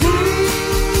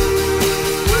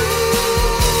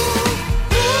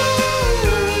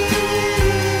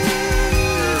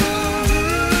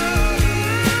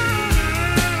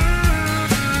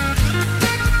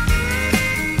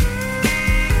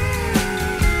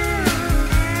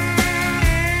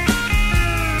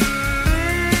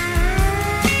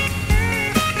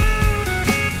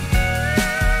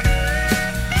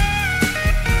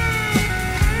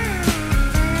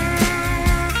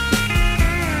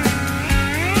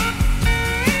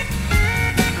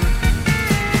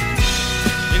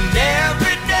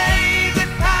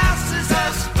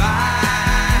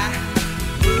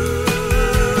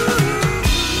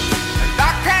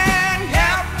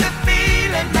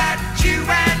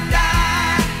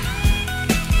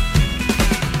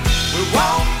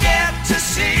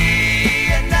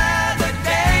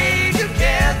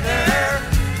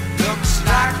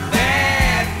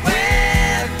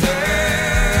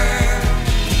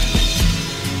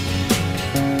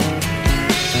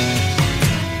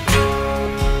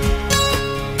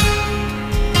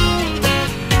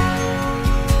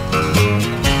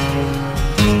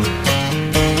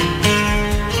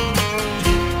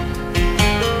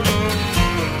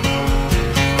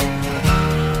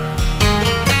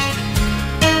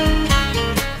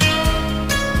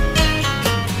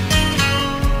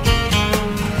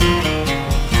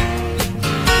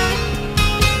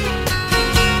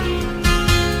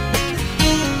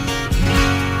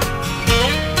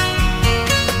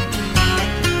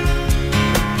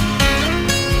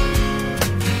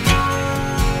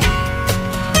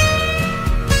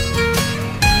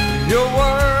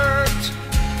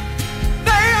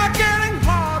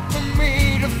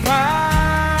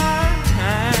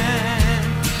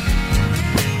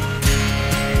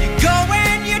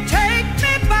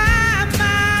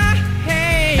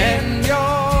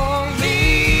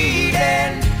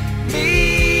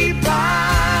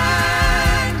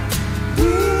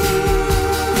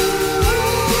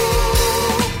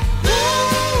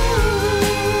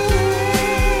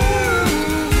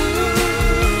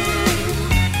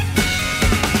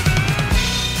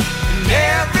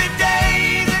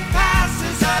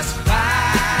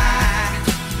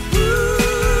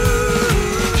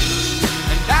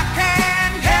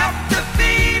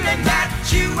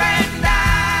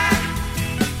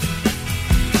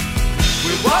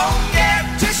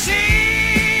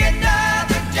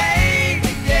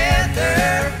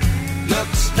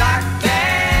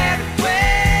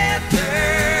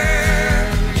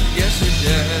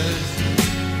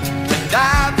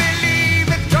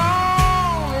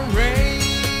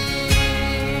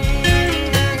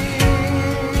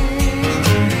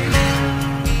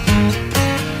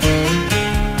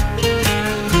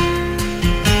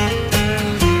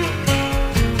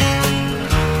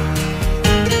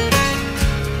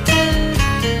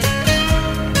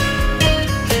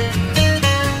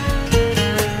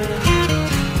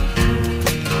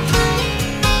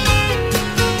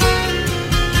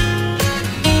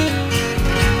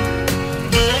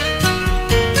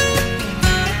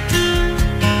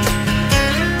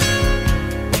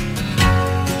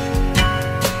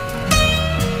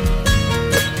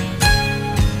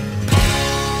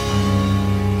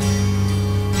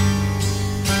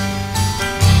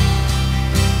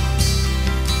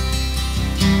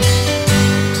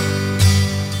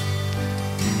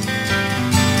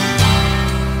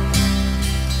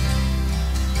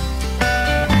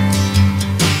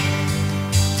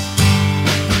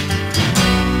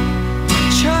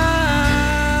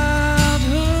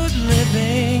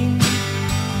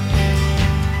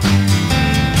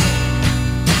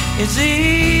 It's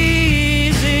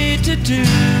easy to do.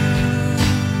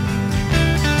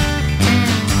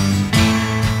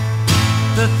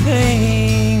 The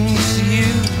things you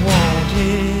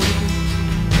wanted,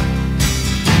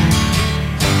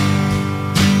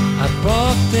 I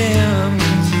brought them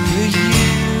to you.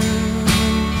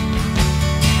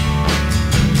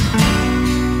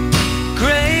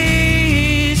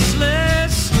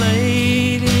 Graceless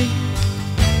lady,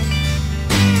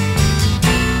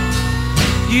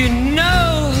 you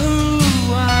know who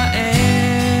I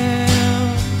am.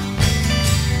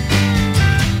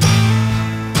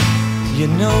 You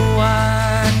know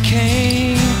I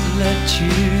can't let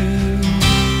you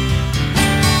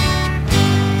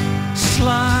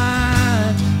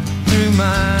slide through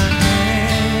my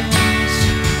hands.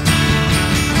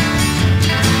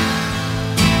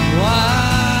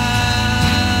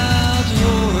 Wild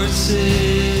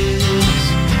horses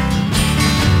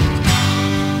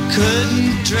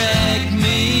couldn't drag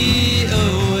me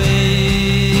away.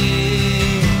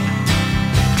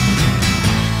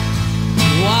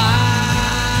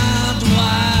 Wild,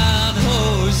 wild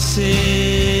horses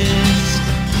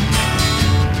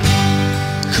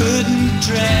couldn't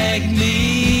drag me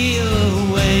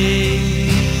away.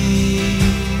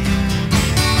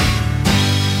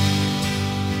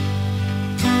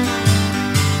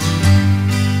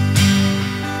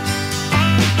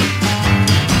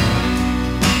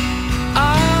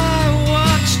 I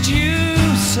watched you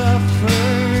suffer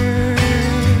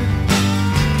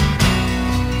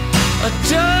a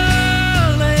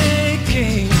dull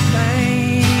aching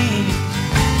pain.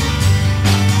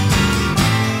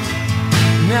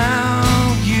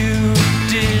 Now you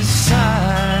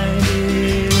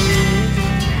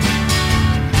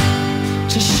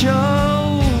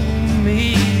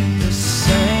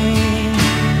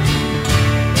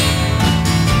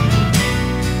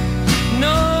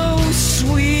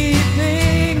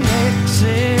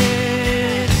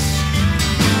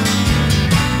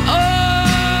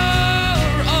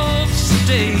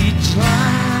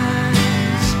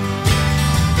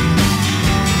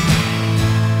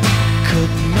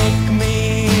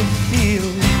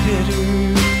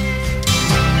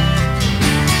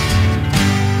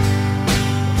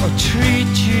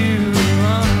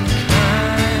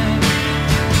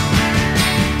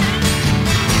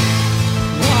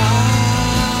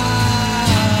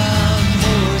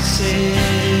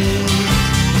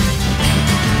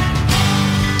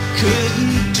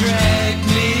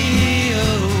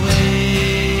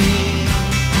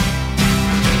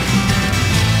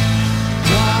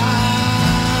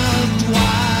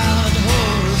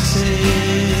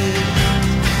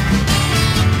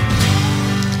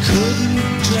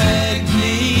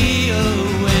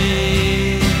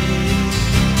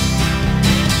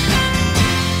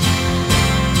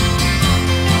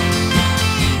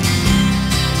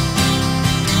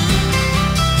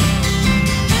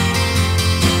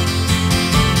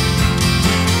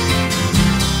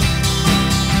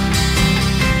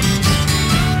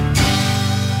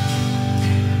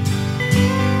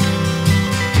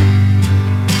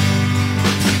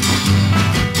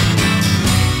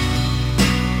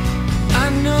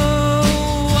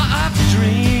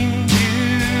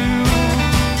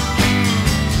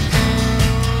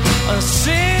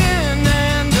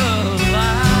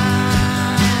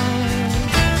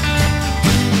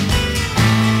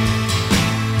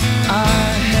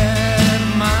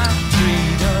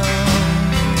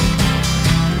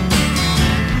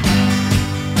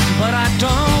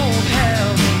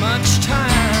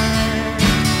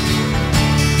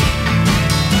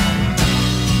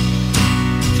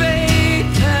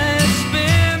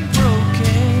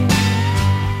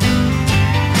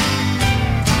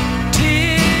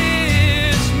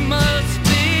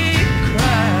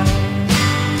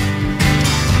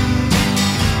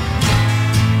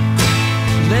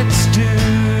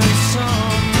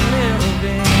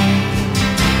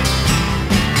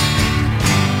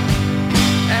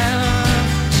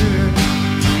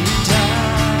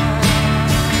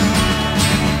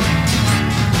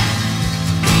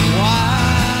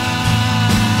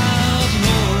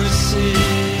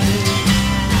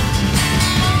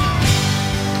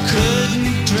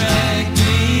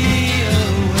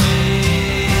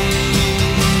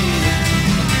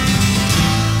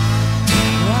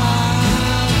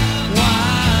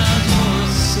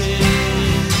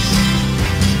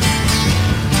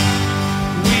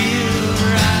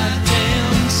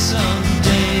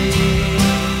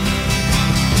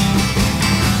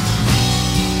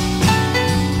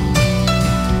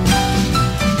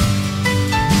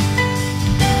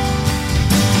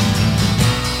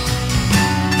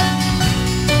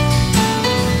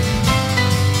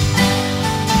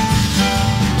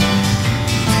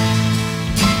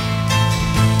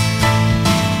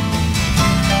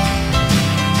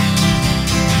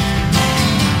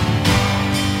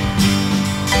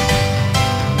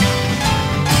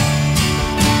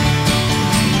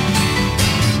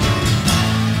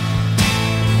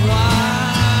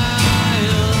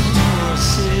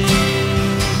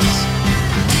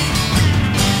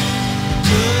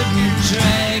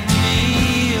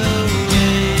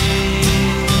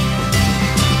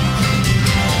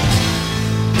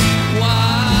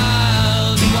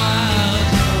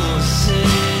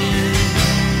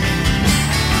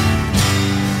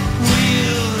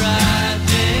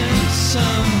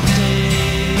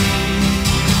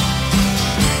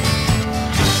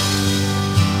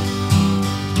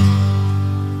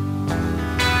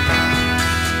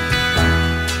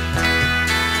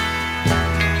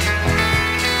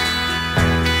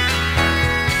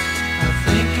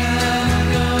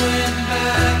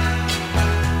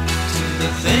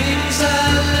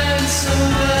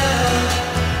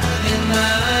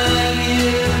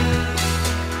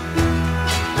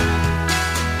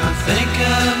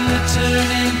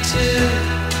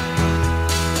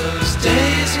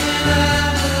I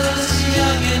was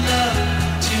young enough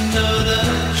to know the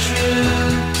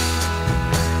truth.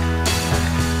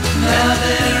 Now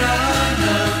there are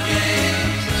no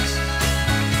games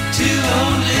to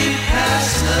only pass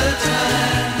the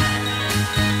time.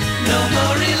 No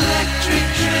more electric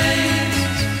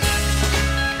trains,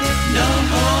 no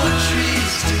more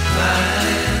trees to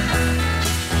climb.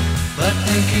 But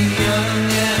thinking young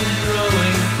and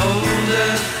growing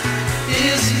older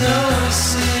is no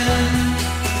sin.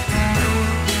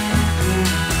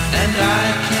 And I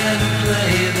can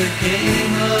play the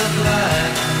game of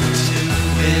life to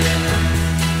win.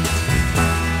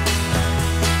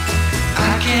 I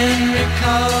can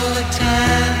recall a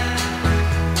time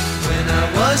when I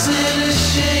wasn't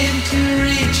ashamed to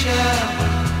reach out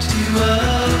to a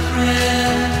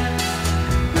friend.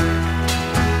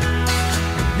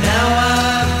 Now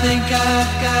I think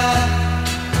I've got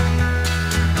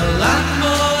a lot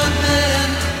more than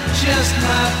just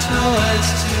my toys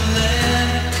to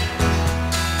lend.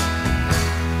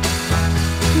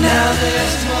 Now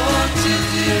there's more to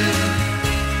do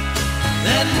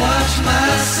than watch my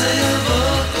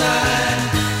sailboat glide.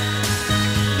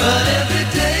 But every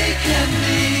day can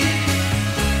be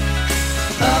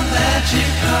a magic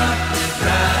carpet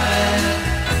ride.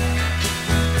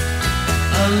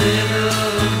 A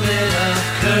little bit of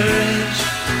courage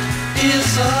is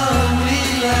all we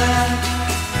lack.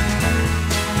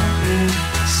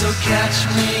 So catch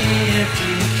me if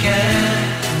you can,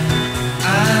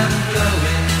 I'm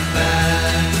going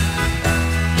back.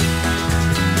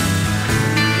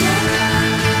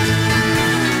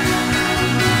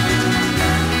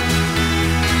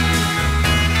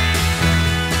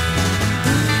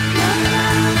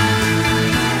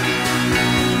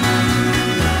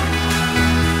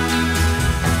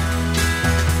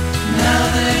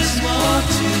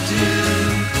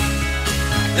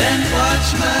 Then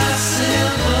watch my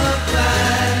sailboat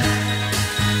glide.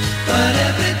 But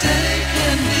every day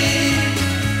can be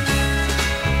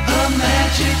a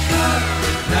magic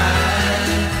carpet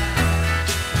ride.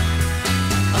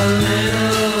 A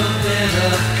little bit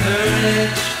of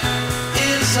courage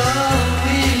is all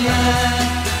we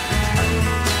lack.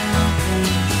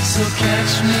 So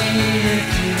catch me if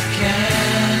you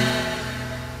can,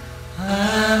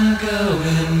 I'm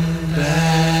going back.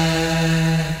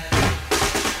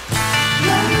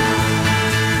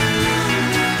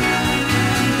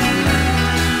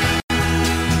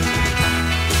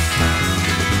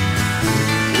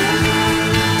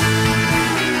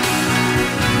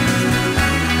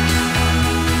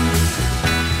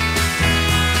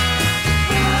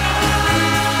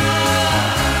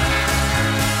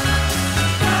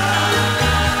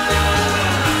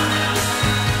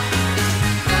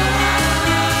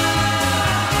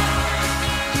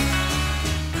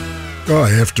 Oh,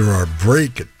 after our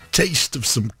break, a taste of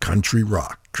some country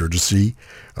rock, courtesy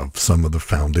of some of the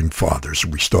founding fathers.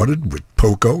 We started with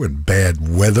Poco and Bad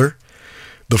Weather,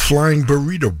 the Flying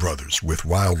Burrito Brothers with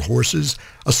Wild Horses,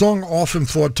 a song often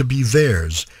thought to be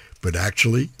theirs, but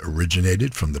actually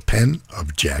originated from the pen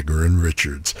of Jagger and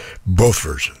Richards. Both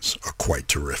versions are quite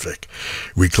terrific.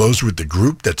 We closed with the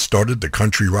group that started the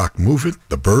country rock movement,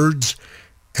 the Byrds,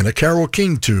 and a Carole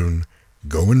King tune,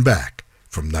 Going Back,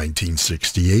 from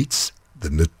 1968's The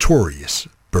Notorious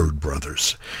Byrd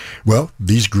Brothers. Well,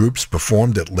 these groups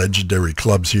performed at legendary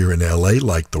clubs here in L.A.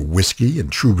 like the Whiskey and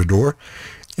Troubadour.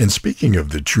 And speaking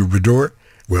of the Troubadour,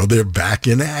 well, they're back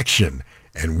in action,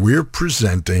 and we're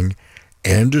presenting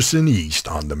Anderson East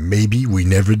on the Maybe We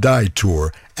Never Die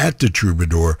tour at the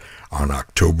Troubadour on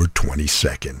October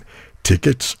 22nd.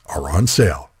 Tickets are on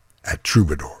sale at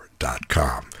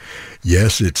troubadour.com.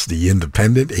 Yes, it's the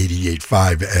independent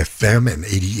 88.5 FM and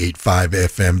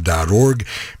 88.5fm.org.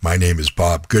 My name is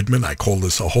Bob Goodman. I call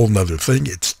this a whole nother thing.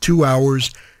 It's 2 hours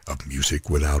of music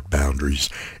without boundaries.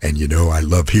 And you know, I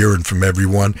love hearing from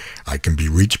everyone. I can be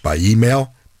reached by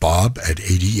email,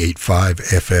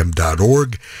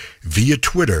 bob@885fm.org, via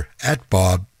Twitter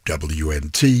 @Bob,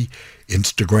 WNT,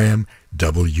 Instagram,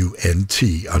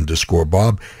 WNT_Bob.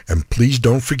 And please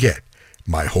don't forget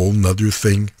my Whole Nother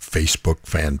Thing Facebook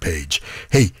fan page.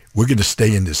 Hey, we're going to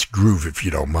stay in this groove if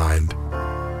you don't mind.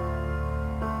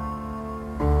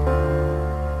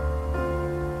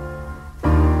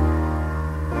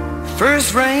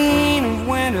 First rain of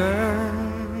winter,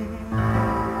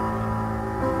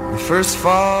 the first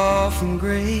fall from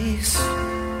grace,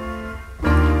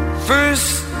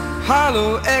 first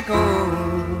hollow echo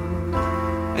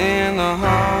in the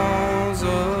halls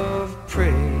of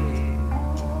praise.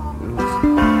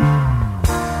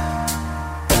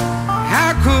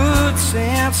 How could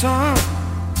Samson,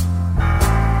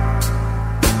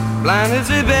 blind as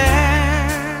a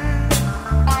bat,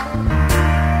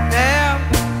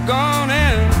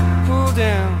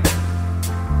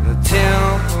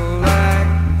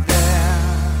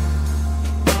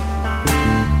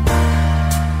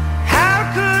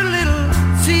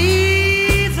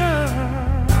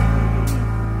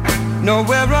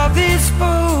 nowhere of his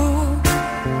spoke.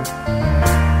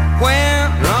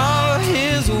 When all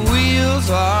his wheels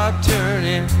are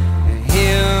turning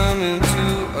him into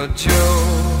a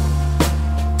joke.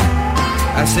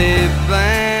 I say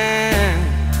blind,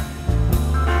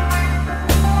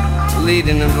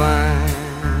 leading the blind.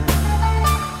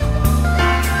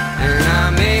 And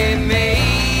I'm amazed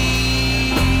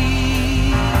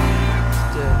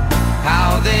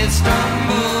how they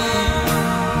stumble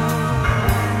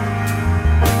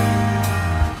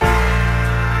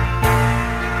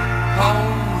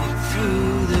home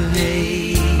through the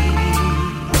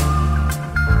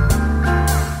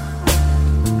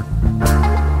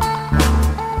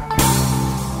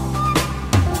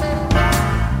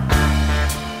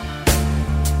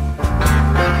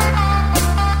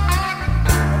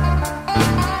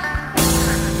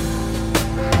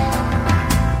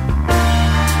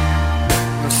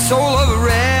soul of a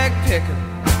rag picker,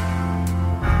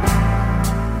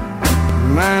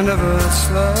 mind of a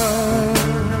slug.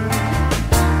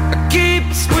 I keep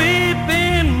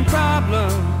sweeping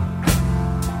problems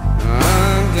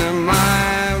under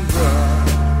my rug.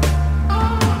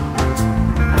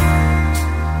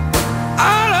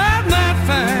 All of my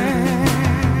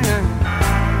fine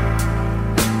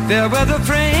fair weather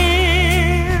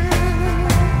friends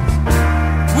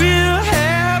will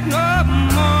have no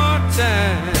more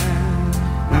time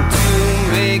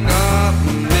make up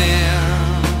man.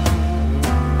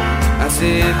 I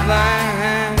said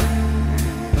blind,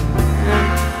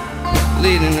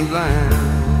 leading the blind.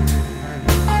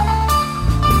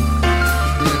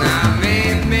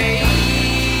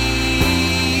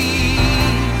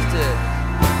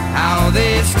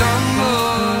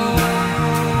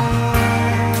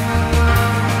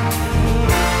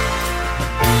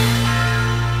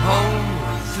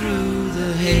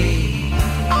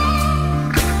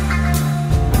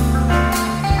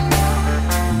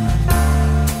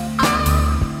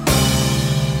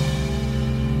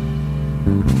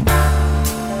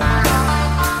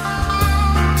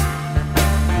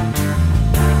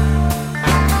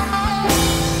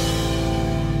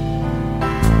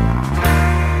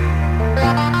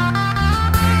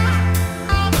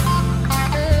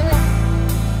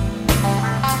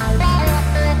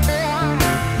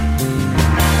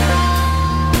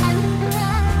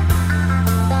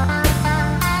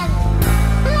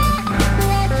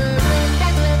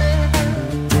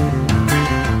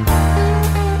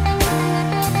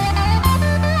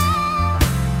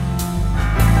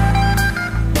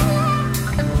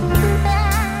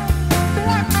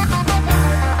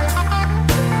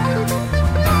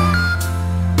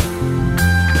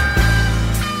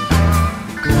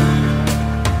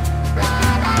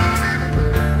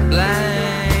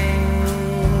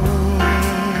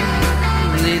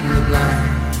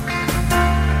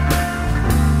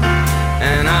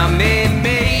 And I'm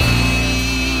amazed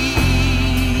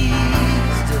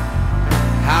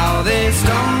how they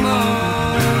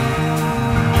stumble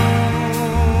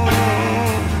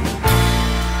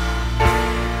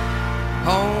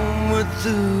home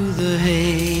through the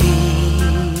hay.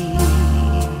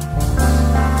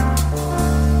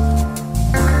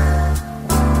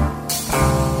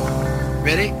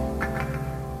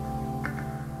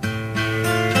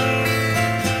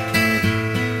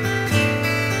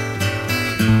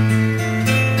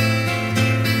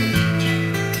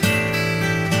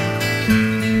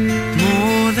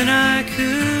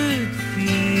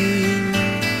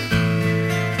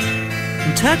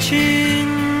 Touching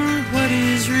what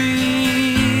is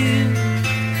real,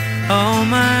 all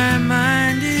my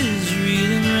mind is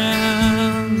reeling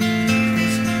round.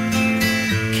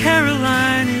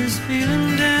 Caroline is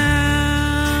feeling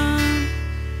down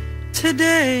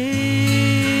today.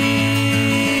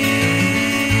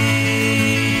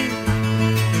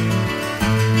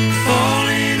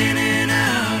 Falling in and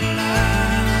out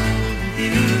loud with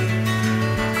you.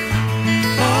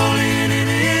 Falling in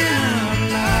and out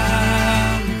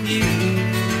loud with you.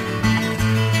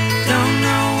 Don't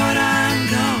know what I'm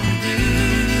gonna do.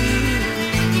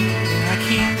 I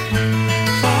keep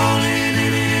falling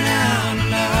in and out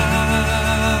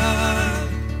loud.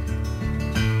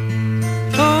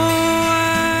 Oh,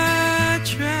 I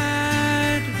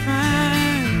tried to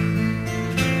find,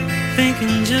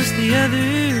 thinking just the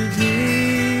other day,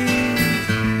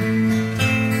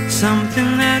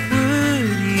 something that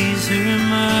would ease her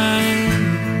mind,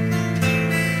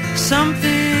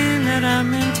 something that I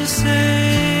meant to say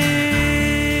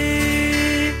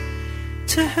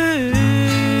to her.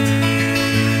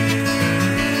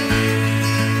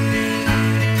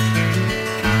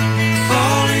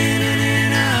 Falling in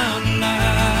and out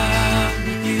loud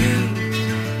with you.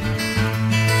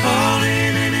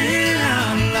 Falling in and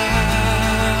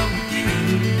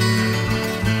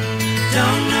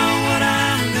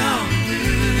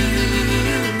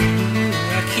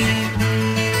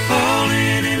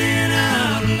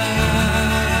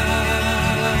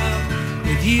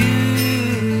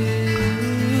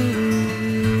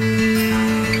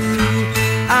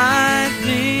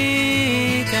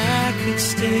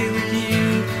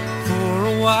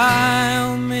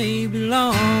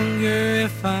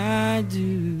if I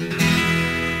do.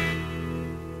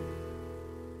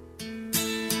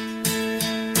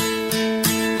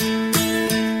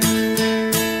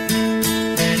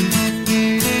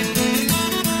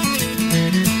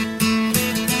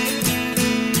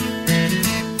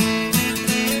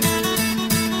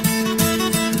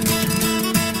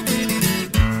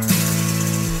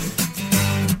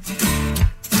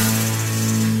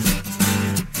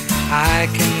 I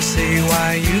can see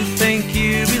why you think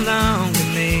you belong to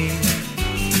me.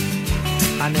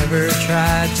 I never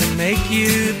tried to make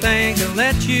you think or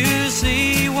let you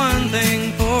see one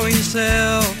thing for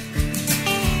yourself.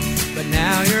 But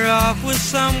now you're off with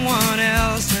someone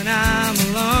else and I'm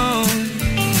alone.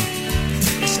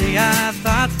 You see, I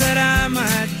thought that I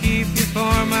might keep you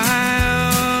for my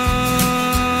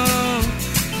own.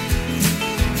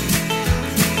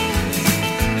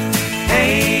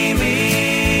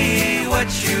 Amy, what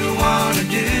you wanna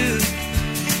do?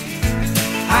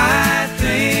 I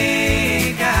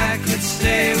think I could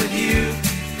stay with you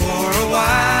for a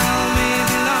while,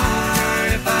 maybe longer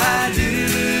if I do.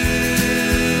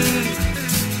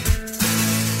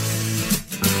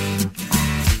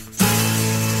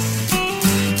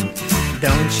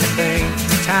 Don't you think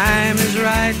the time is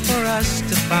right for us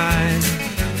to find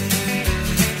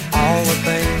all the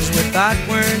things we thought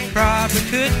weren't proper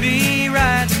could be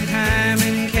right in time?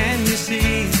 And can you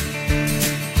see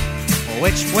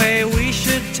which way we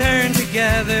should turn,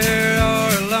 together or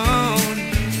alone?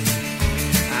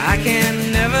 I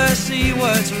can never see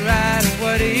what's right or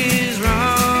what is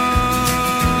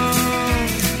wrong.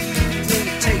 Did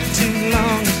it take too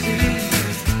long to see?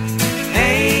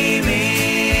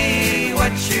 Amy,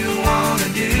 what you wanna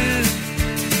do?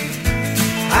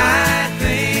 I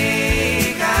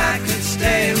think I could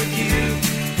stay with you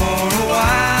for a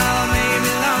while, maybe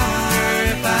longer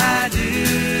if I do.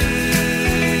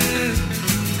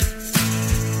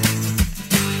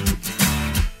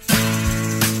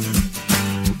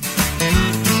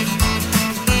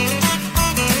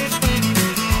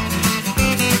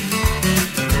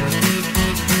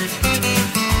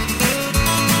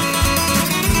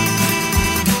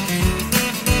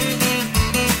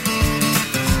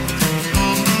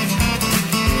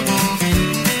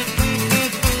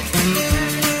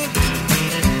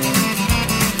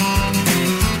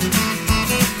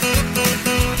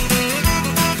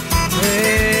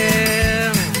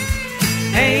 Well,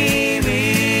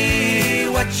 Amy,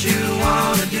 what you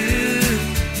wanna do?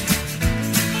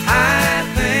 I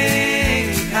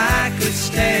think I could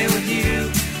stay with you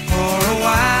for a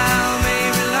while,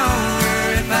 maybe longer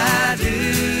if I do.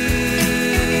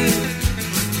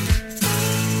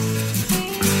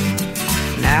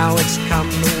 Now it's come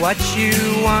to what you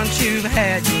want, you've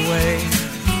had your way,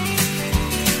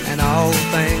 and all the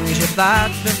things you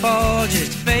thought before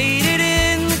just faded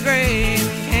in the grave.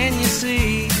 Can you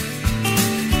see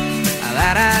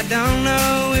that I don't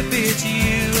know if it's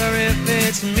you or if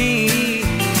it's me?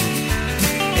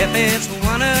 If it's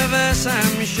one of us,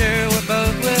 I'm sure we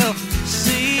both will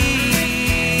see.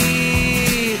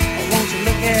 Won't you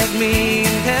look at me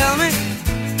and tell me,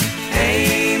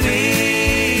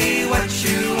 Amy, what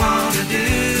you wanna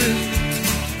do?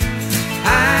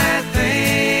 I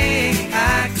think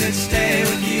I could stay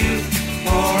with you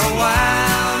for a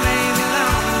while, maybe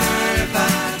longer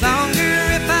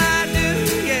if I do,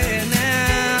 yeah.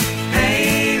 Now,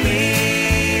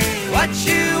 Amy, what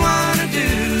you wanna do?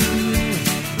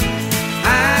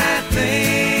 I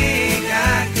think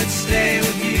I could stay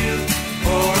with you for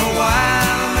a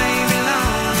while, maybe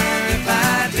longer if I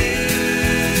do.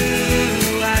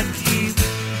 I'd keep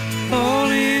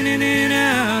falling in and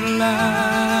out of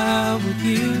love with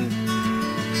you,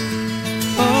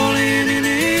 falling in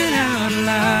and out of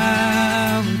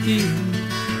love with you.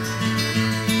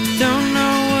 Don't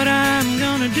know what I'm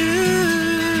gonna do.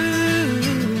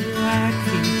 I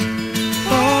keep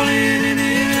falling in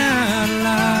and out of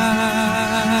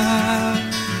love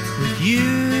with you.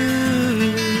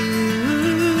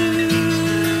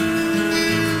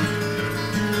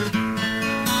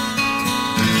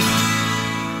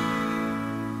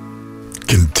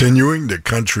 Continuing the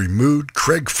country mood,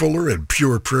 Craig Fuller and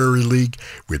Pure Prairie League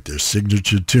with their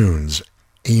signature tunes,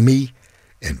 Amy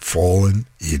and Fallen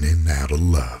In and Out of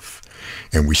Love.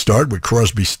 And we start with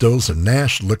Crosby, Stills and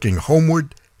Nash, Looking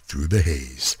Homeward Through the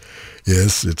Haze.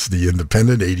 Yes, it's the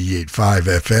independent 88.5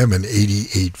 FM and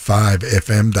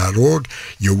 88.5fm.org.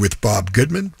 You're with Bob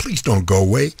Goodman. Please don't go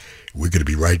away. We're going to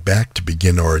be right back to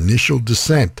begin our initial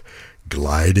descent,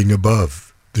 gliding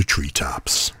above the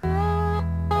treetops.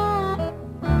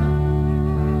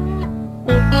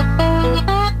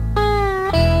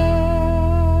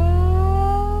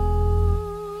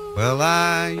 Well,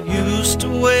 I used to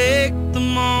wake the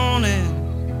morning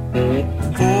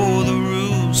before the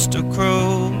rooster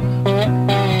crowed,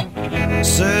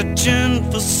 searching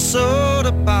for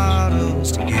soda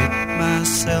bottles to get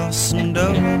myself some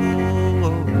dough.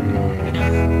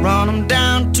 Run 'em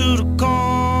down to the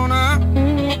corner,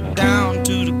 down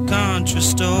to the country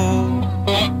store,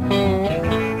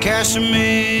 cash 'em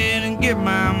in and give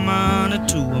my money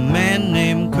to a man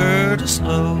named Curtis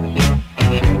Lowe.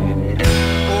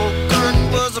 Old Kurt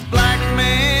was a black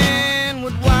man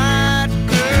with white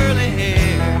curly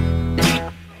hair.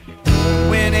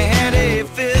 When he had a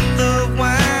fifth of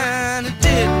wine, he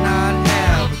did not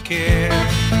have a care.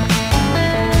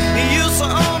 He used to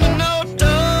own a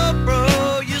no-dobro,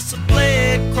 used to play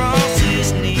across his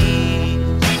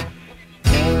knees.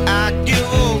 I'd give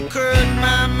old Kurt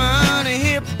my money,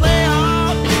 he'd play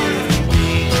all day for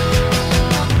me.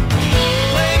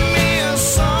 Play me a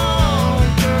song,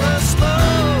 Curtis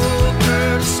Lowe,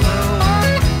 Curtis Lowe.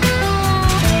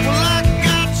 Well, I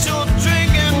got your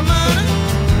drinking money,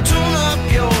 tune up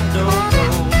your dobro.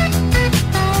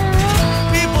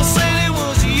 People said it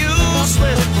was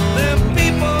useless, them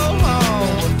people all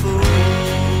were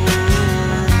fools.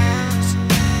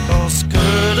 'Cause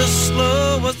Curtis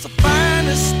Lowe was the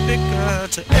finest picker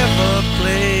to ever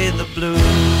play the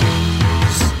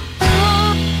blues.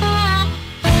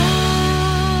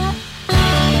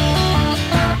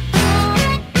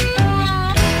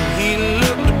 He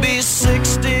looked to be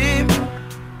 60,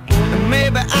 and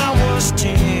maybe I was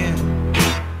 10.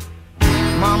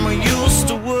 Mama used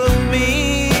to work me,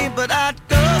 but I'd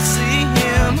go see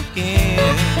him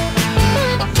again.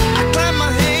 I clap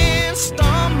my hands,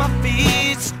 stomp my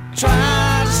feet,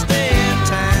 try to stay in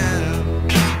time.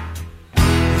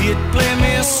 He'd play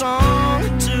me a song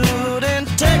or two, then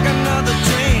take another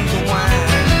drink of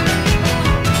wine.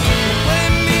 Play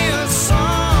me a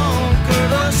song,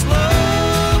 Curtis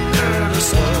Lowe, Curtis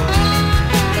Lowe.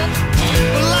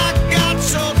 Well, I got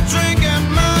your drinking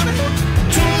money,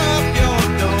 tune up your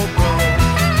dobro.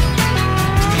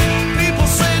 People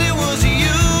said it was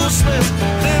useless,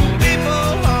 them people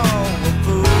all were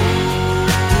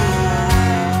fools.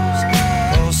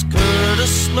 'Cause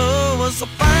Curtis Lowe was the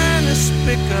finest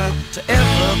picker to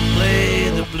ever play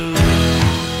the blues.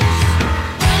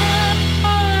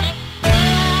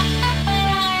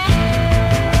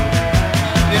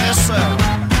 Yes, sir.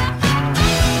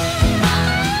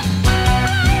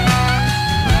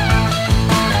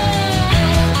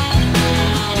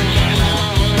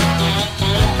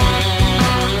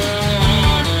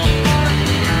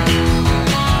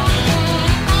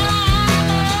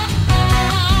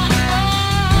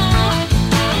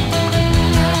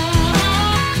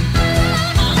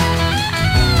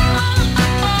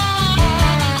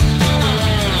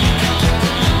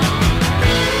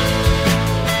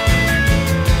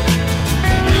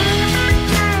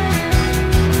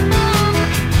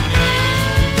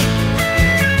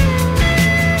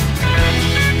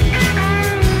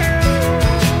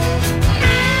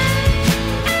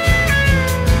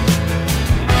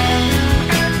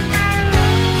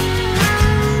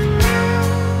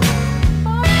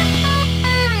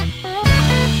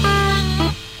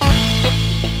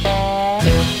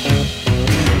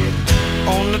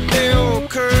 On the day old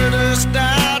Curtis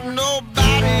died,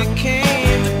 nobody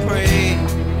came to pray.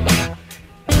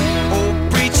 Old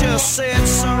preacher said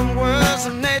some words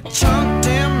and they chunked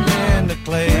him in the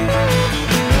clay.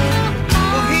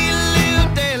 Well, he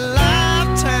lived a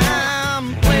lifetime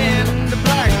playing the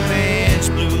black man's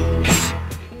blues.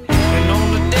 And on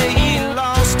the day he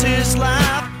lost his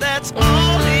life, that's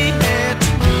all he had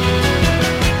to do.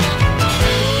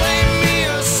 Play me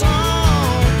a song,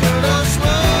 Curtis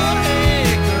Lowe, hey,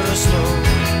 Curtis Lowe.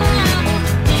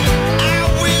 I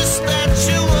wish that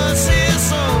you was here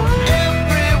so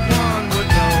everyone would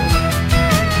know.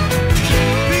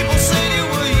 People said you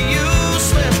were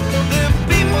useless, them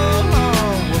people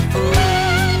all were fools.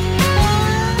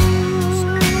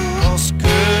 'Cause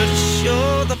Curtis,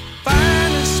 you're the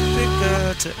finest picker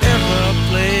to ever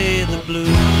play the blues.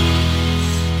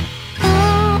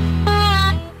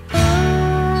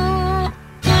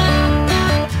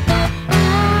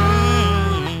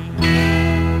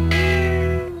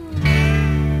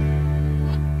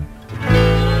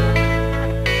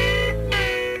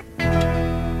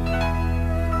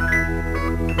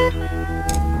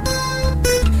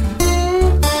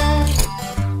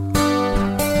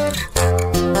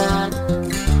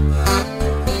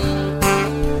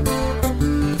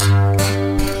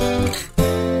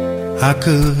 I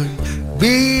could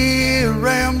be a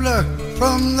rambler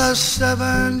from the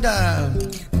 7 Dial.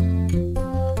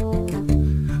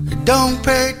 Don't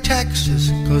pay taxes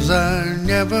 'cause I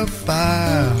never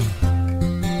file.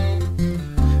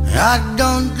 I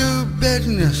don't do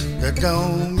business that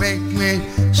don't make me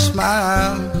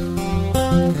smile.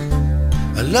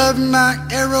 I love my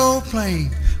aeroplane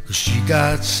 'cause she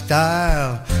got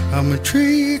style. I'm a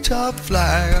treetop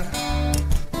flyer.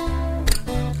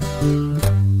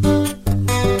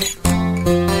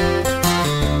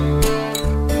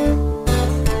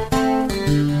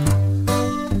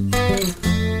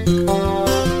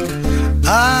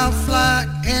 I'll fly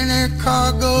any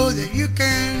cargo that you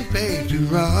can pay to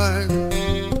run.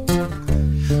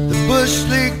 The bush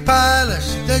league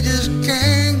pilots, they just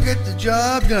can't get the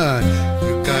job done.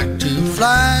 You got to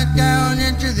fly down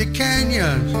into the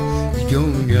canyons,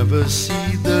 you'll never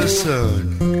see the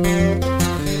sun.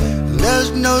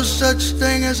 There's no such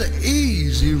thing as an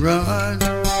easy run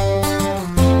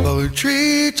for a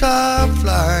treetop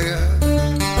flyer.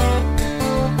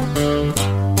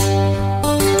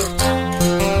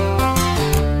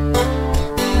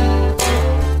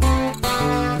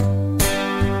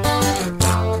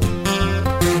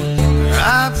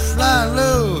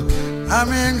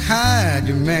 I'm in high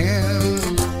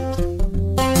demand.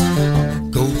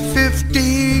 Go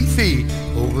 15 feet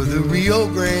over the Rio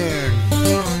Grande.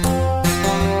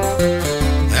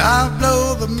 I'll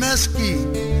blow the mesquite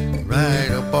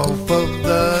right up off of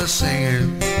the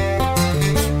sand.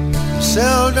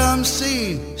 Seldom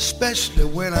seen, especially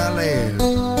when I land.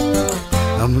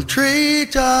 I'm a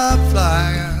treetop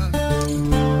flyer.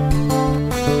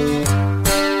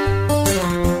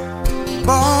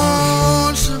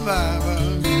 Born survivor.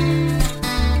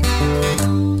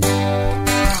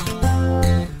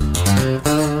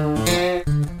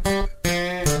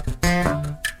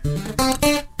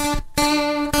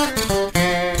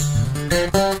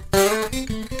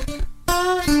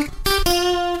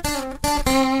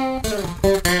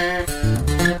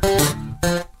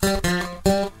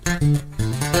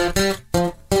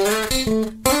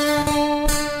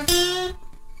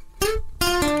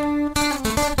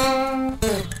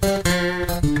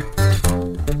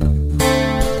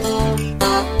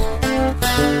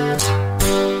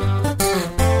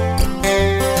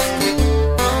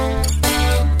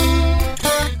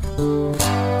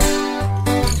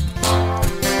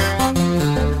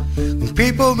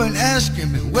 People been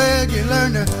asking me, where'd you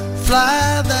learn to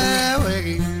fly that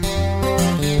way?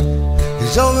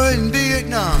 He's over in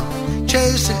Vietnam,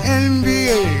 chasing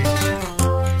NBA.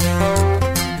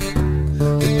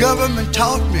 The government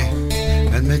taught me,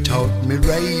 and they taught me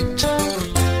right.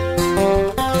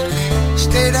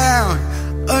 Stay down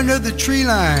under the tree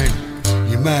line,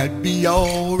 you might be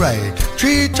alright.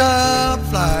 Treetop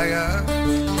flyer.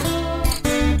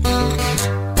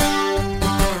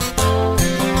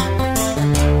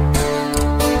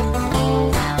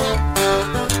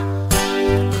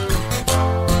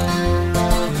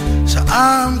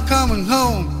 I'm coming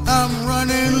home, I'm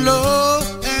running low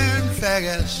and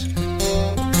fast.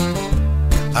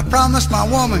 I promised my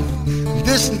woman,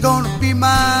 this is gonna be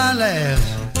my last.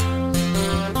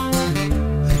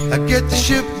 I get the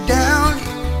ship down,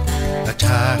 I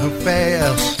tie her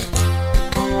fast.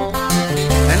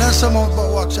 And then some old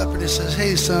boy walks up and he says,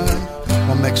 hey son,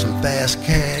 we'll make some fast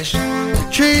cash. The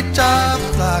treetop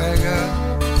flyer.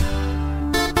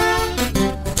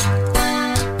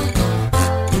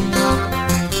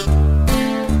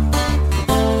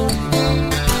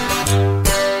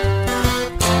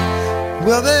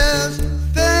 Well, there's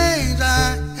things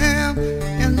I am,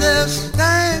 and there's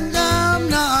things I'm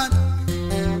not.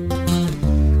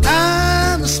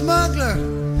 I'm a smuggler,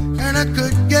 and I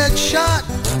could get shot.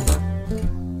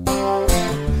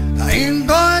 I ain't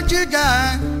going to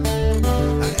die,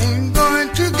 I ain't going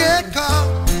to get caught.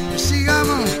 You see, I'm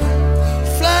a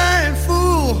flying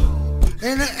fool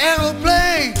in an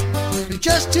aeroplane. It's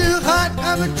just too hot,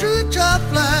 I'm a treetop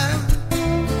flyer.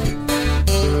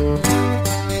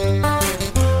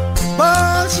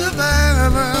 Born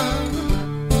survivor.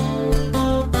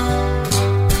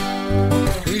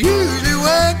 Usually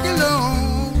work alone.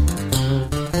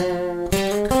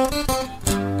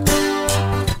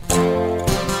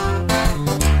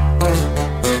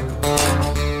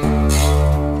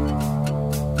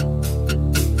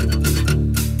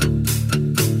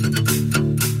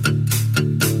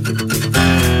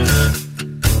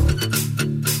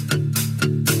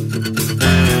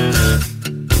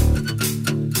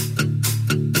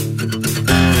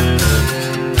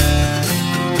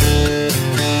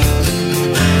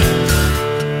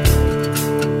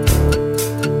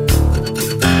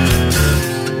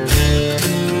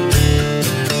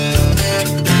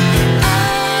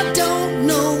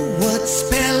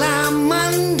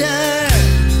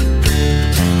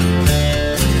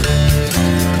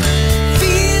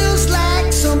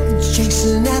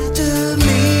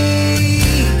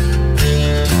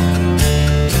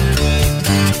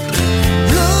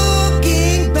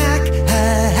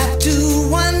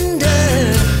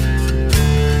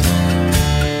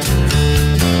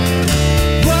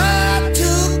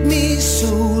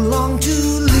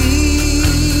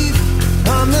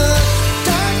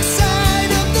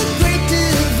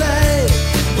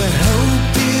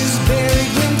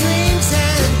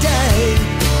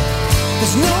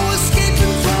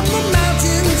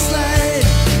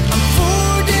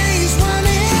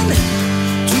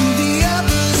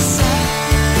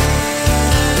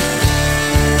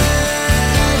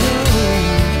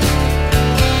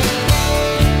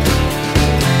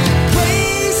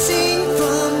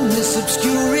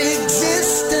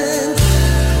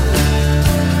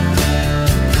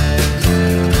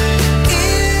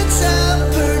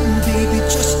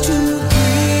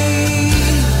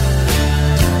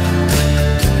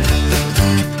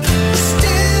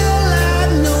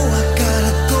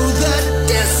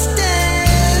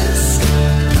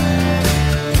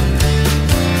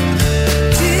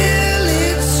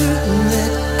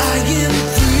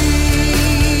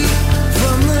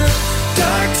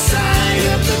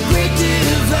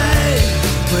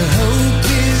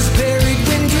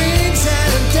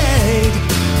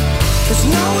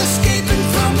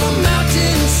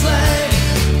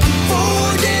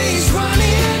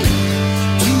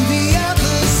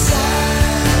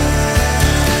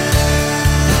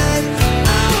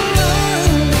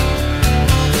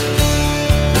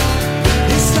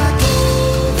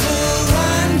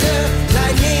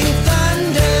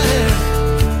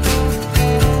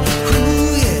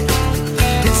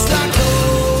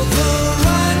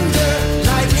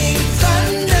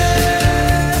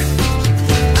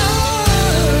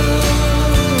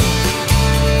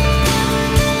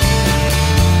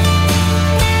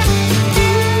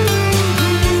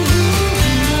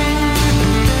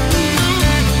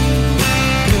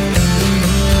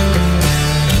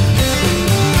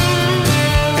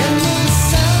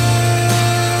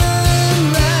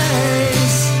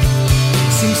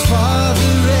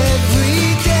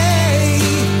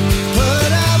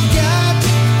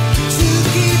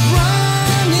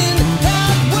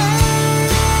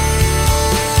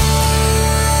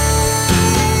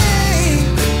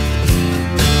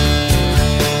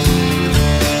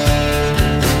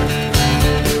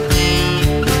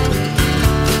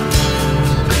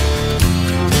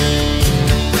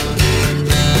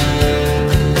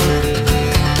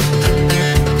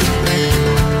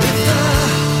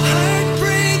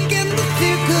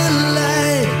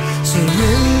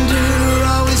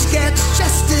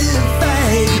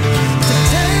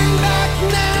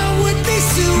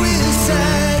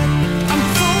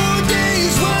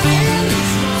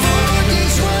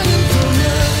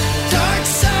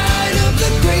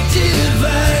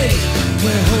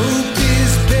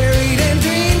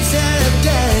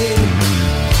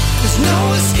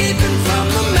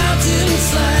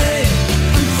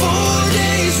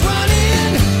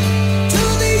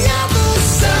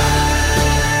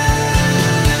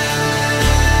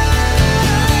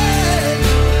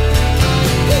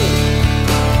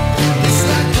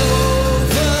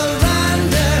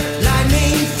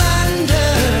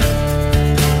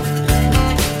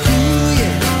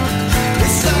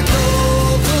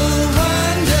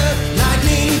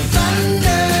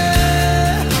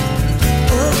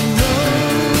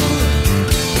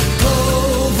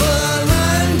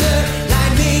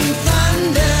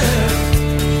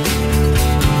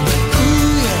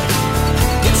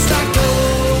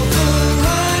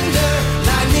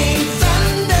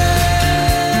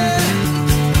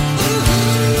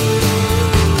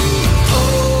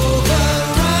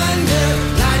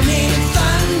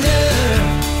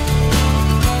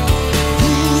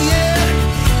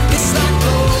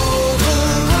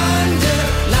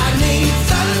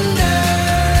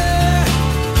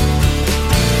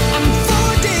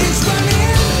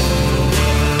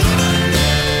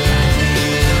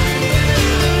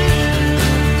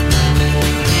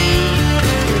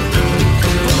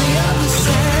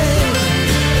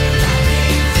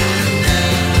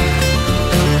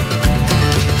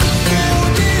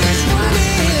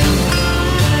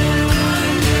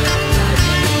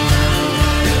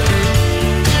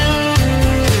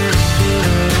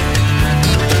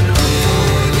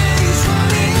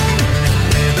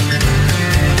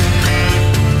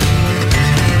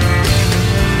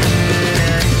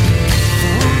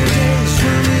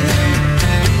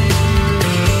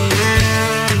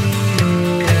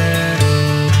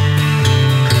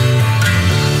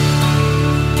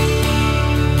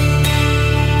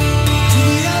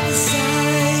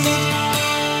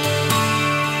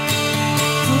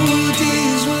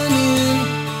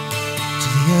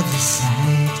 the other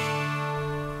side.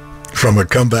 From a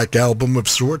comeback album of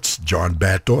sorts, John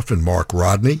Batdorf and Mark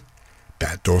Rodney,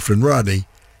 Batdorf and Rodney,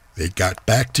 they got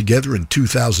back together in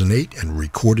 2008 and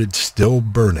recorded Still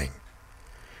Burning.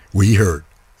 We heard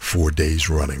 4 Days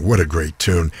Running. What a great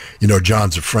tune. You know,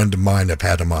 John's a friend of mine. I've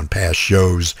had him on past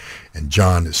shows, and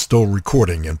John is still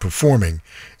recording and performing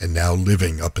and now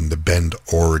living up in the Bend,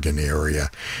 Oregon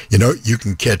area. You know, you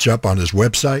can catch up on his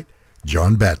website,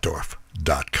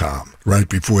 johnbatdorf.com. Right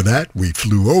before that, we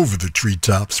flew over the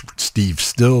treetops with Steve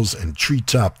Stills and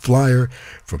Treetop Flyer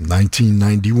from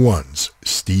 1991's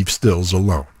Steve Stills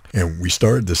Alone. And we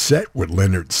started the set with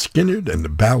Lynyrd Skynyrd and the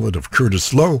Ballad of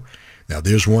Curtis Lowe. Now,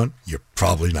 there's one you're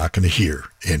probably not going to hear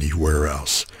anywhere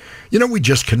else. You know, we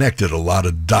just connected a lot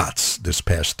of dots this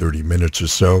past 30 minutes or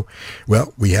so.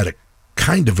 Well, we had a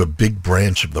kind of a big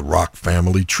branch of the rock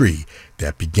family tree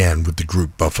that began with the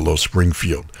group Buffalo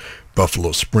Springfield.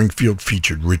 Buffalo Springfield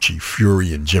featured Richie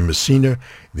Fury and Jim Messina.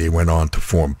 They went on to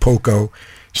form Poco.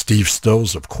 Steve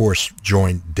Stills, of course,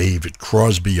 joined David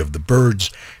Crosby of the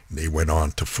Byrds. They went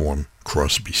on to form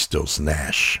Crosby Stills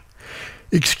Nash.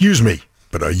 Excuse me,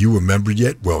 but are you a member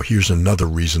yet? Well, here's another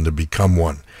reason to become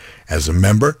one. As a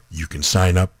member, you can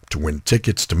sign up to win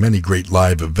tickets to many great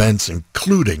live events,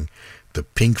 including the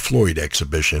Pink Floyd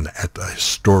exhibition at the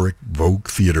historic Vogue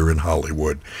Theater in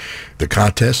Hollywood. The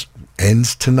contest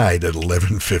ends tonight at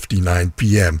 11:59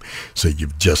 p.m., so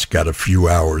you've just got a few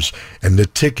hours, and the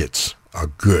tickets are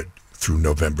good through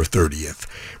November 30th.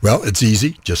 Well, it's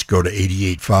easy. Just go to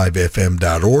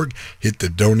 885fm.org, hit the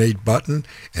donate button,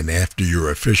 and after you're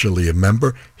officially a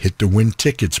member, hit the win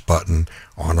tickets button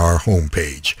on our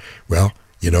homepage. Well,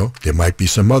 you know, there might be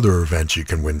some other events you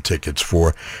can win tickets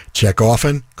for. Check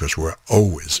often, because we're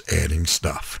always adding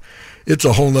stuff. It's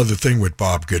a whole nother thing with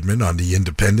Bob Goodman on the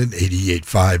independent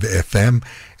 88.5 FM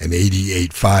and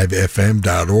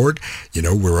 88.5fm.org. You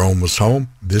know, we're almost home.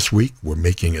 This week, we're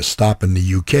making a stop in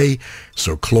the UK.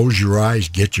 So close your eyes,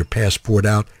 get your passport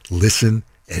out, listen,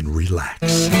 and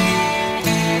relax.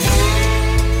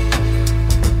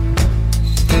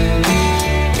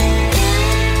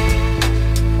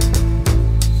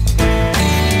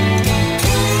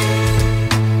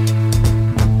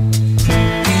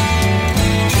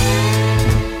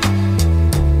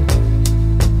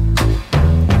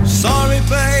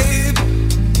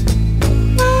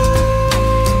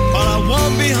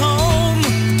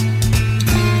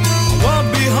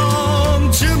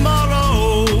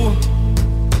 Tomorrow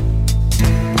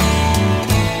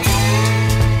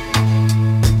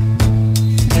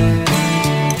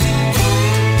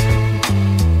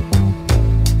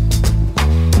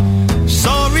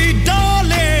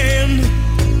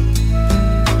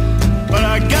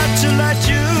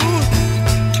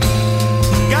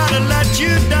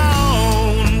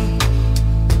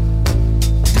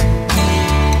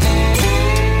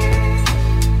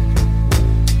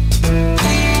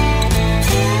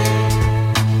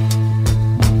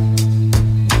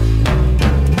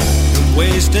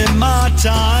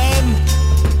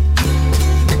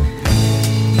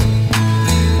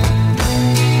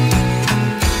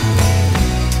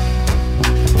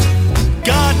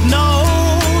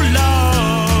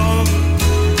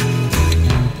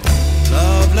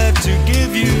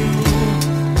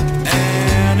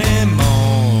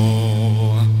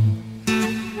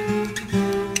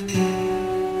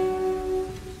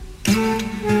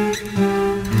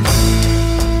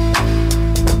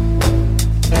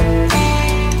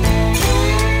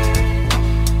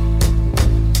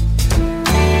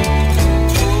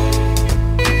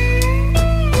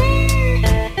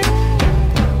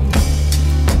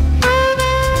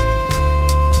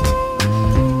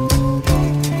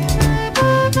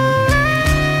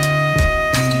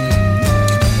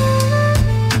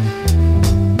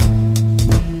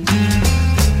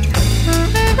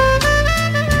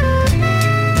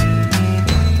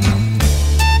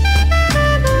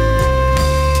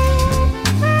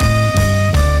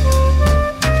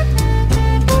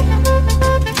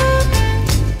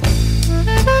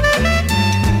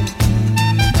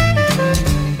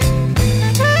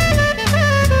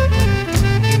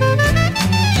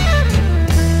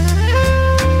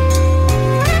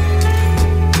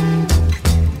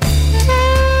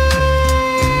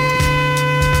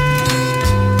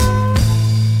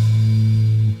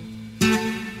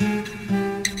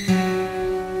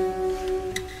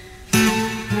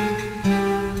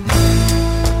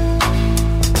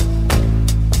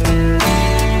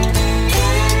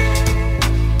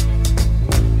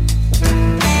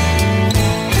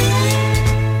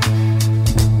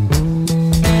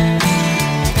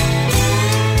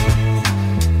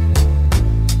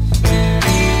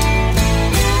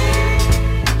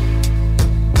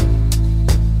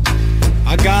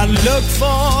look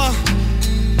for.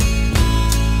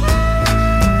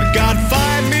 I gotta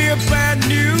find me a brand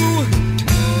new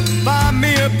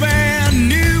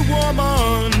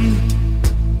woman.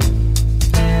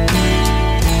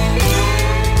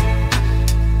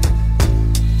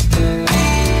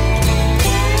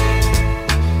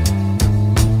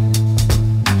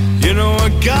 You know I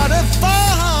gotta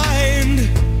find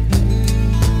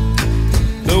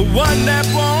the one that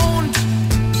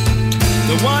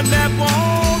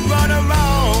won't run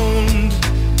around.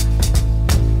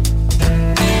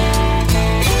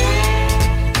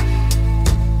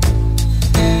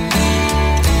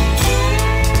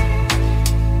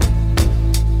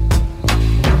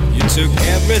 You took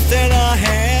everything I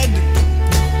had,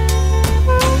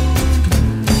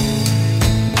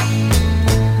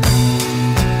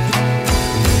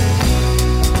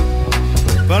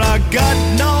 but I got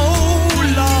no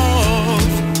love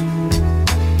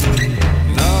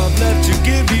left to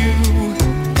give you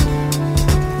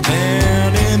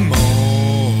anymore.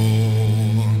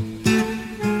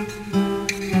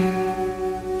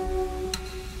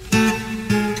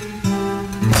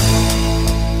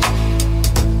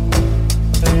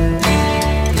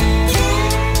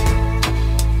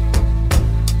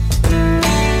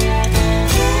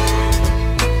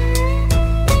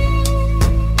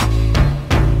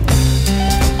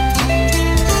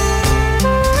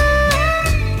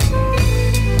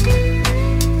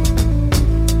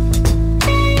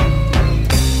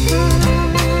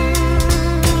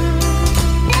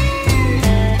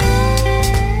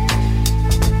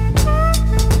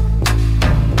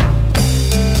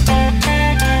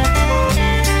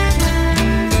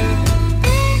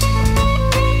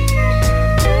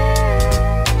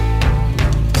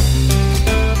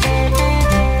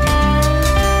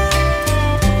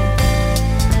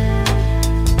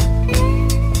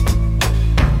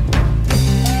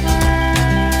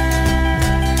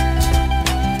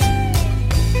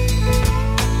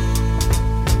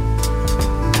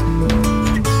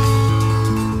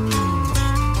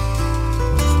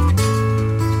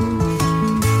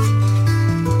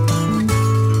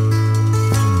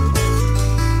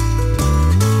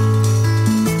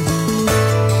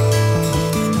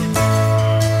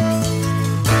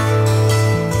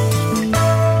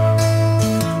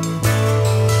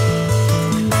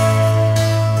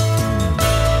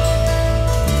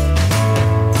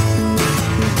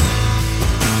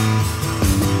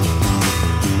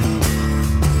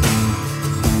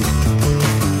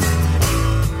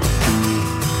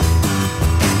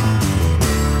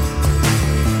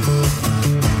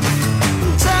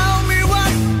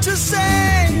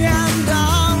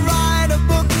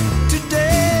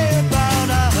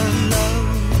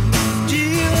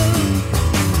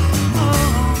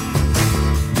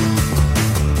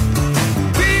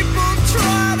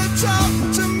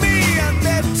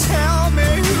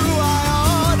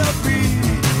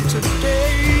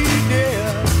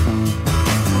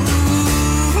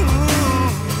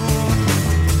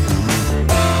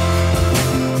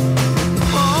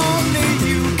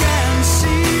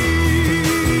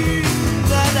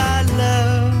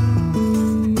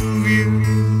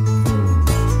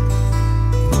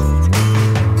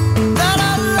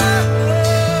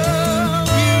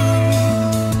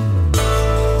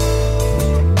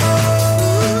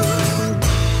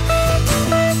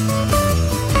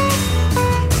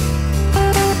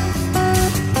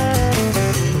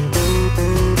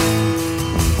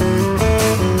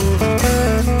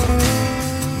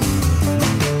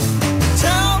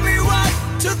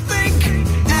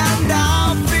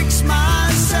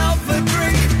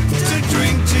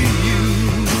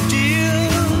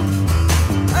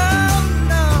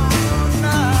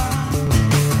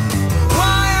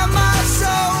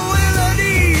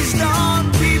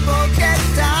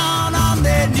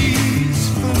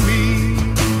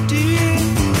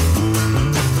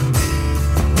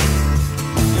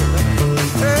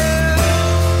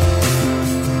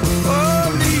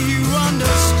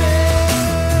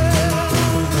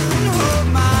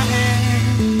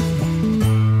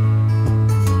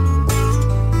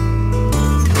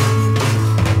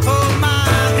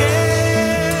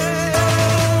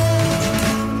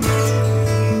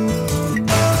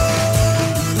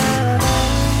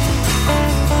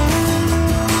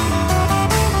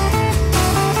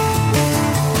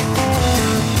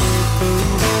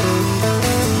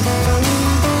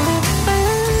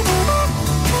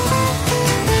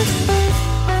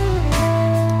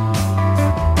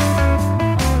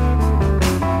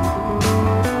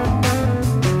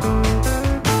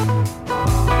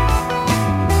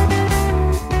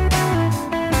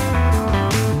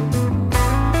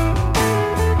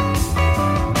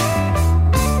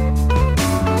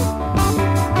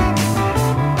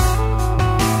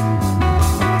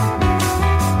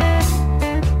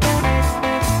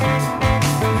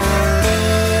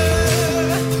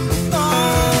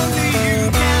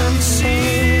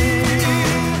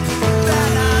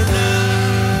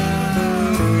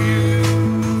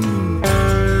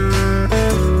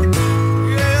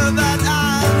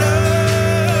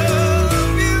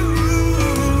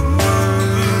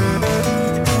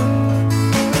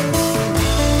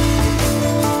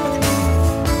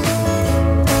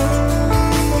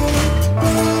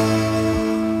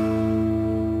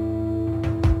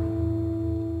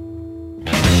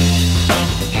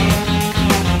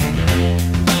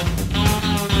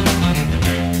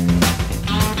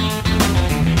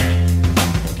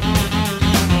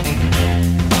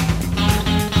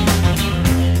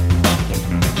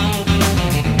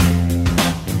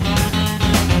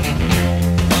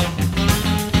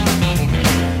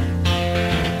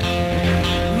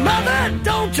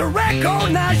 won't you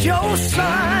recognize your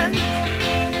son?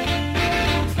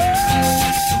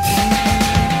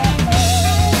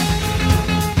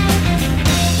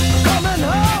 Coming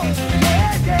home,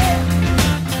 yeah, yeah.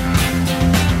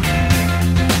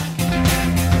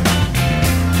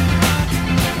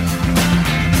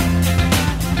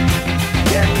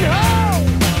 Getting home,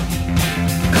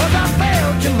 'cause I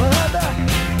failed your mother.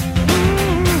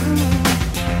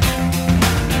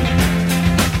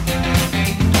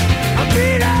 I'll be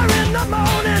there in the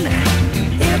morning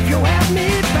if you have me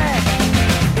back.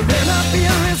 Then I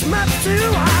fear it's much too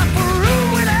hot for a room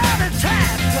without a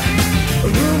tap. A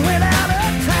room without a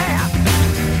tap.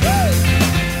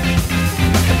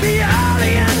 It'll be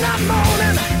early in the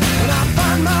morning when I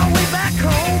find my way back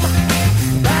home.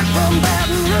 Back from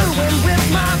Baton Rouge with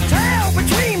my tail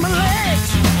between my legs.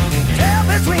 Tail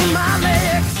between my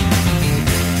legs.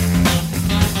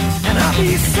 And I'll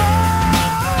be so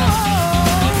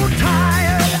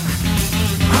tired.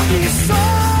 I'll be so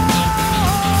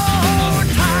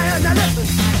tired. Now listen,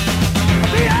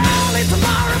 I'll be early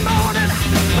tomorrow morning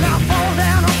when I fall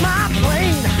down off my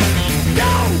plane.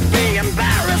 Don't be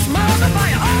embarrassed, mother, by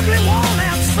your ugly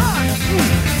worn-out son.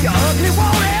 Your ugly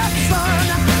worn-out son.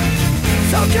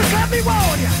 So just let me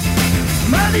warn you,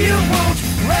 mother, you won't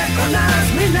recognize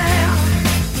me now.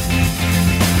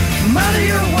 Mother,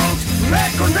 you won't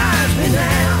recognize me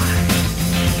now.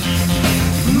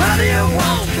 Mother, you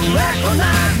won't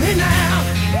recognize me now.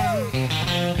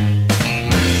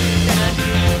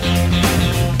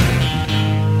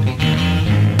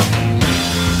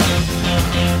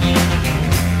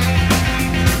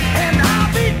 And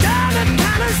I'll be down at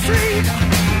County Street,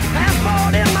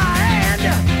 passport in my hand.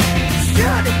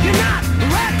 Should you not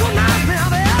recognize me,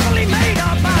 I'll be heavily made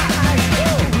up by.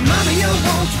 Mother, you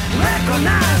won't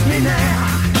recognize me now.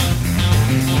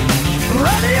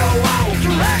 Brother, you won't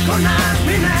recognize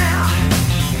me now.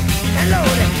 And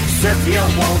Lord, sister, you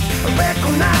won't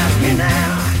recognize me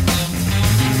now.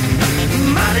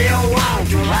 Mother, you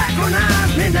won't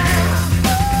recognize me now.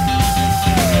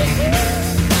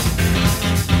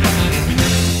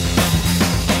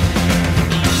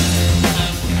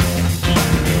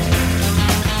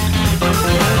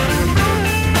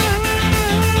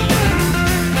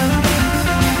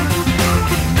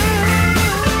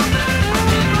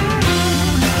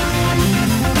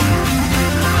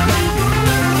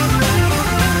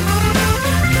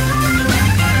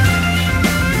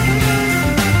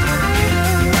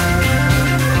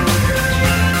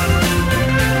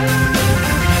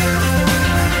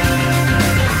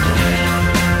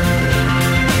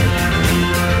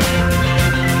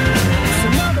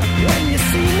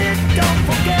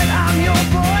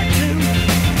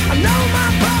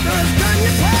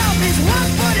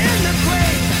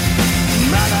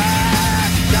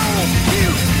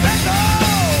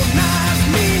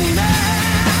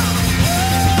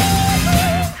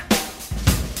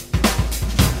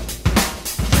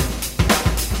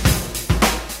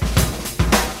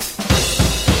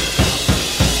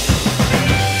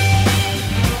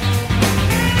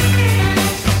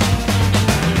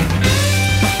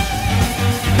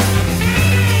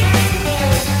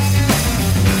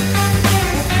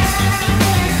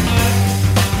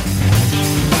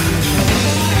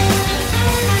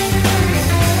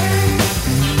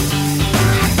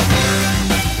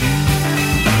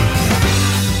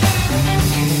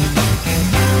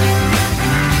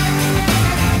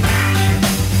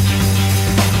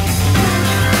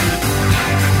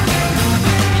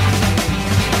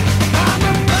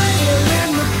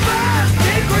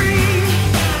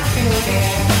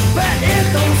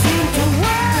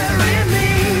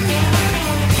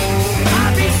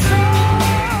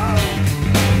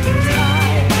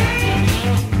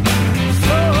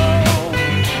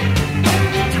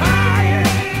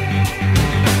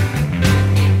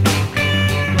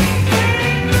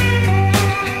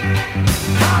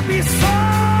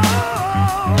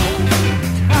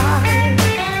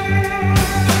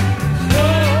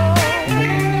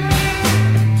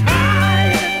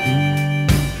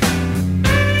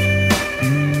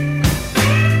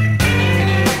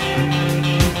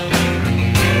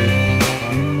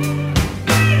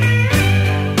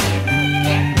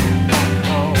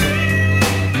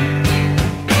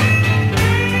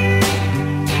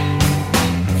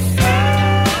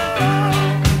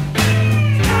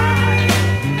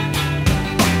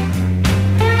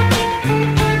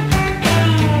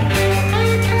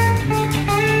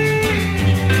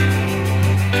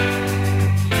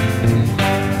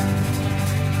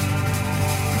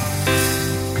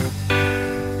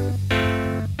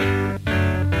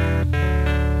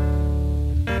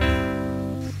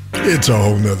 It's a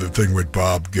whole nother thing with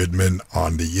Bob Goodman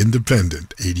on the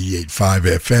Independent, 88.5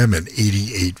 FM and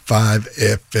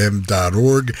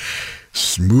 88.5fm.org.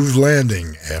 Smooth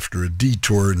landing after a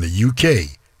detour in the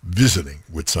UK, visiting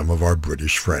with some of our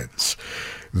British friends.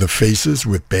 The Faces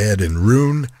with Bad and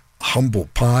Rune, Humble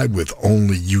Pie with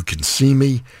Only You Can See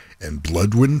Me, and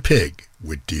Blodwyn Pig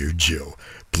with Dear Jill.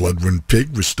 Blodwyn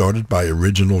Pig was started by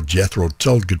original Jethro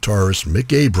Tull guitarist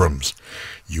Mick Abrams.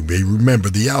 You may remember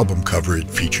the album cover.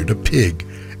 It featured a pig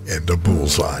and a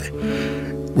bullseye.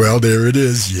 Well, there it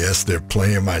is. Yes, they're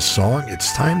playing my song.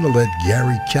 It's time to let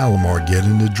Gary Calamar get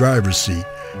in the driver's seat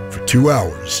for 2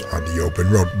 hours on the open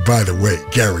road. By the way,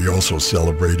 Gary also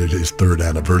celebrated his 3rd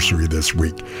anniversary this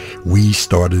week. We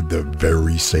started the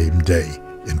very same day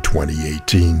in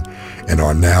 2018 and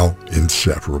are now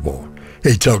inseparable.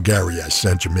 Hey, tell Gary I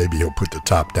sent you. Maybe he'll put the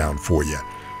top down for you.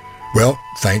 Well,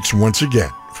 thanks once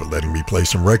again for letting me play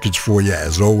some records for you.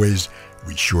 As always,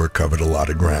 we sure covered a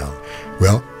lot of ground.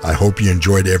 Well, I hope you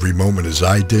enjoyed every moment as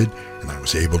I did, and I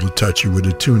was able to touch you with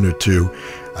a tune or two.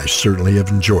 I certainly have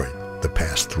enjoyed the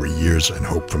past 3 years and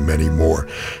hope for many more.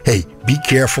 Hey, be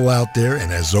careful out there,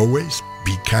 and as always,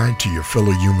 be kind to your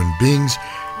fellow human beings,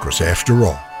 because after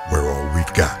all, we're all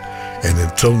we've got. And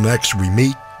until next we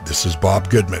meet, this is Bob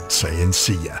Goodman saying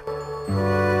see ya.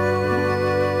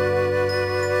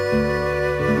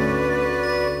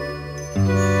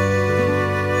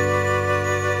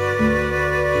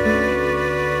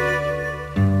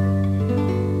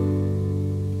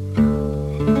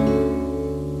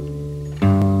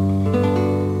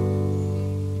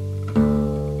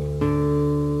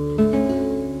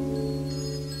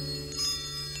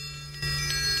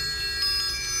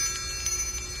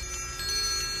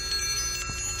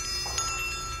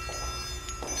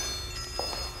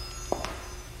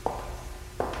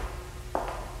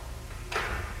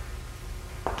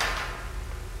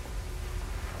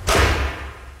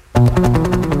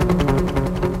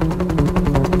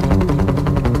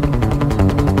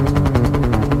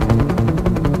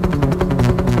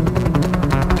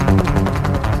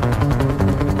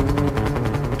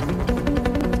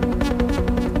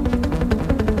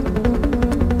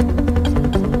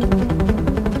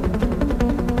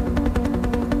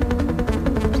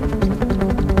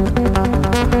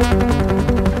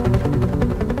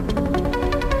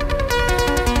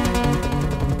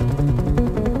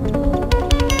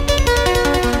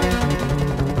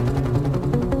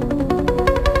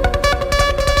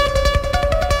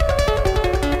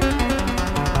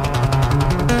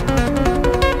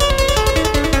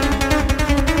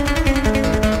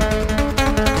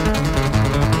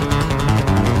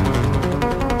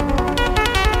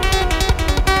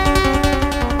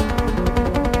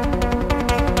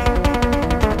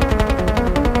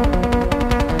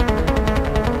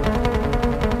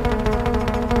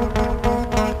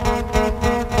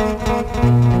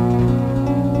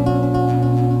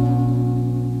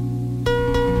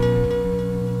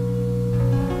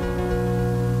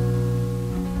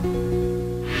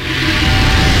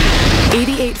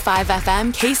 101.5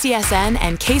 FM, KCSN,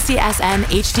 and KCSN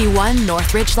HD1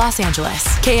 Northridge, Los Angeles.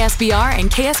 KSBR and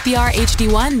KSBR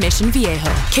HD1 Mission Viejo.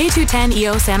 K210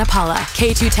 EO Santa Paula.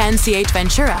 K210 CH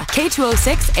Ventura.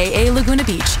 K206 AA Laguna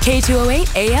Beach.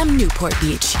 K208 AM Newport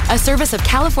Beach. A service of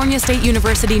California State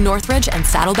University Northridge and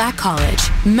Saddleback College.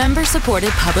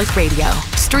 Member-supported public radio.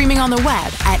 Streaming on the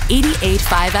web at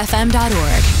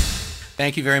 885fm.org.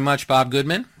 Thank you very much, Bob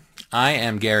Goodman. I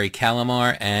am Gary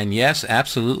Calamar, and yes,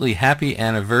 absolutely happy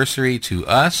anniversary to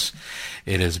us.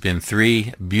 It has been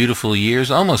 3 beautiful years,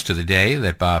 almost to the day,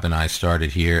 that Bob and I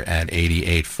started here at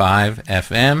 88.5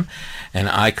 FM, and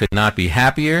I could not be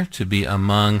happier to be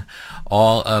among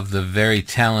all of the very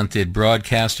talented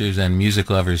broadcasters and music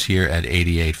lovers here at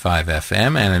 88.5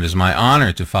 FM, and it is my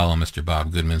honor to follow Mr.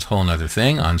 Bob Goodman's Whole Nother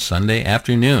Thing on Sunday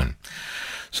afternoon.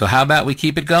 So how about we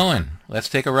keep it going? Let's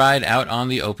take a ride out on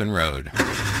the open road.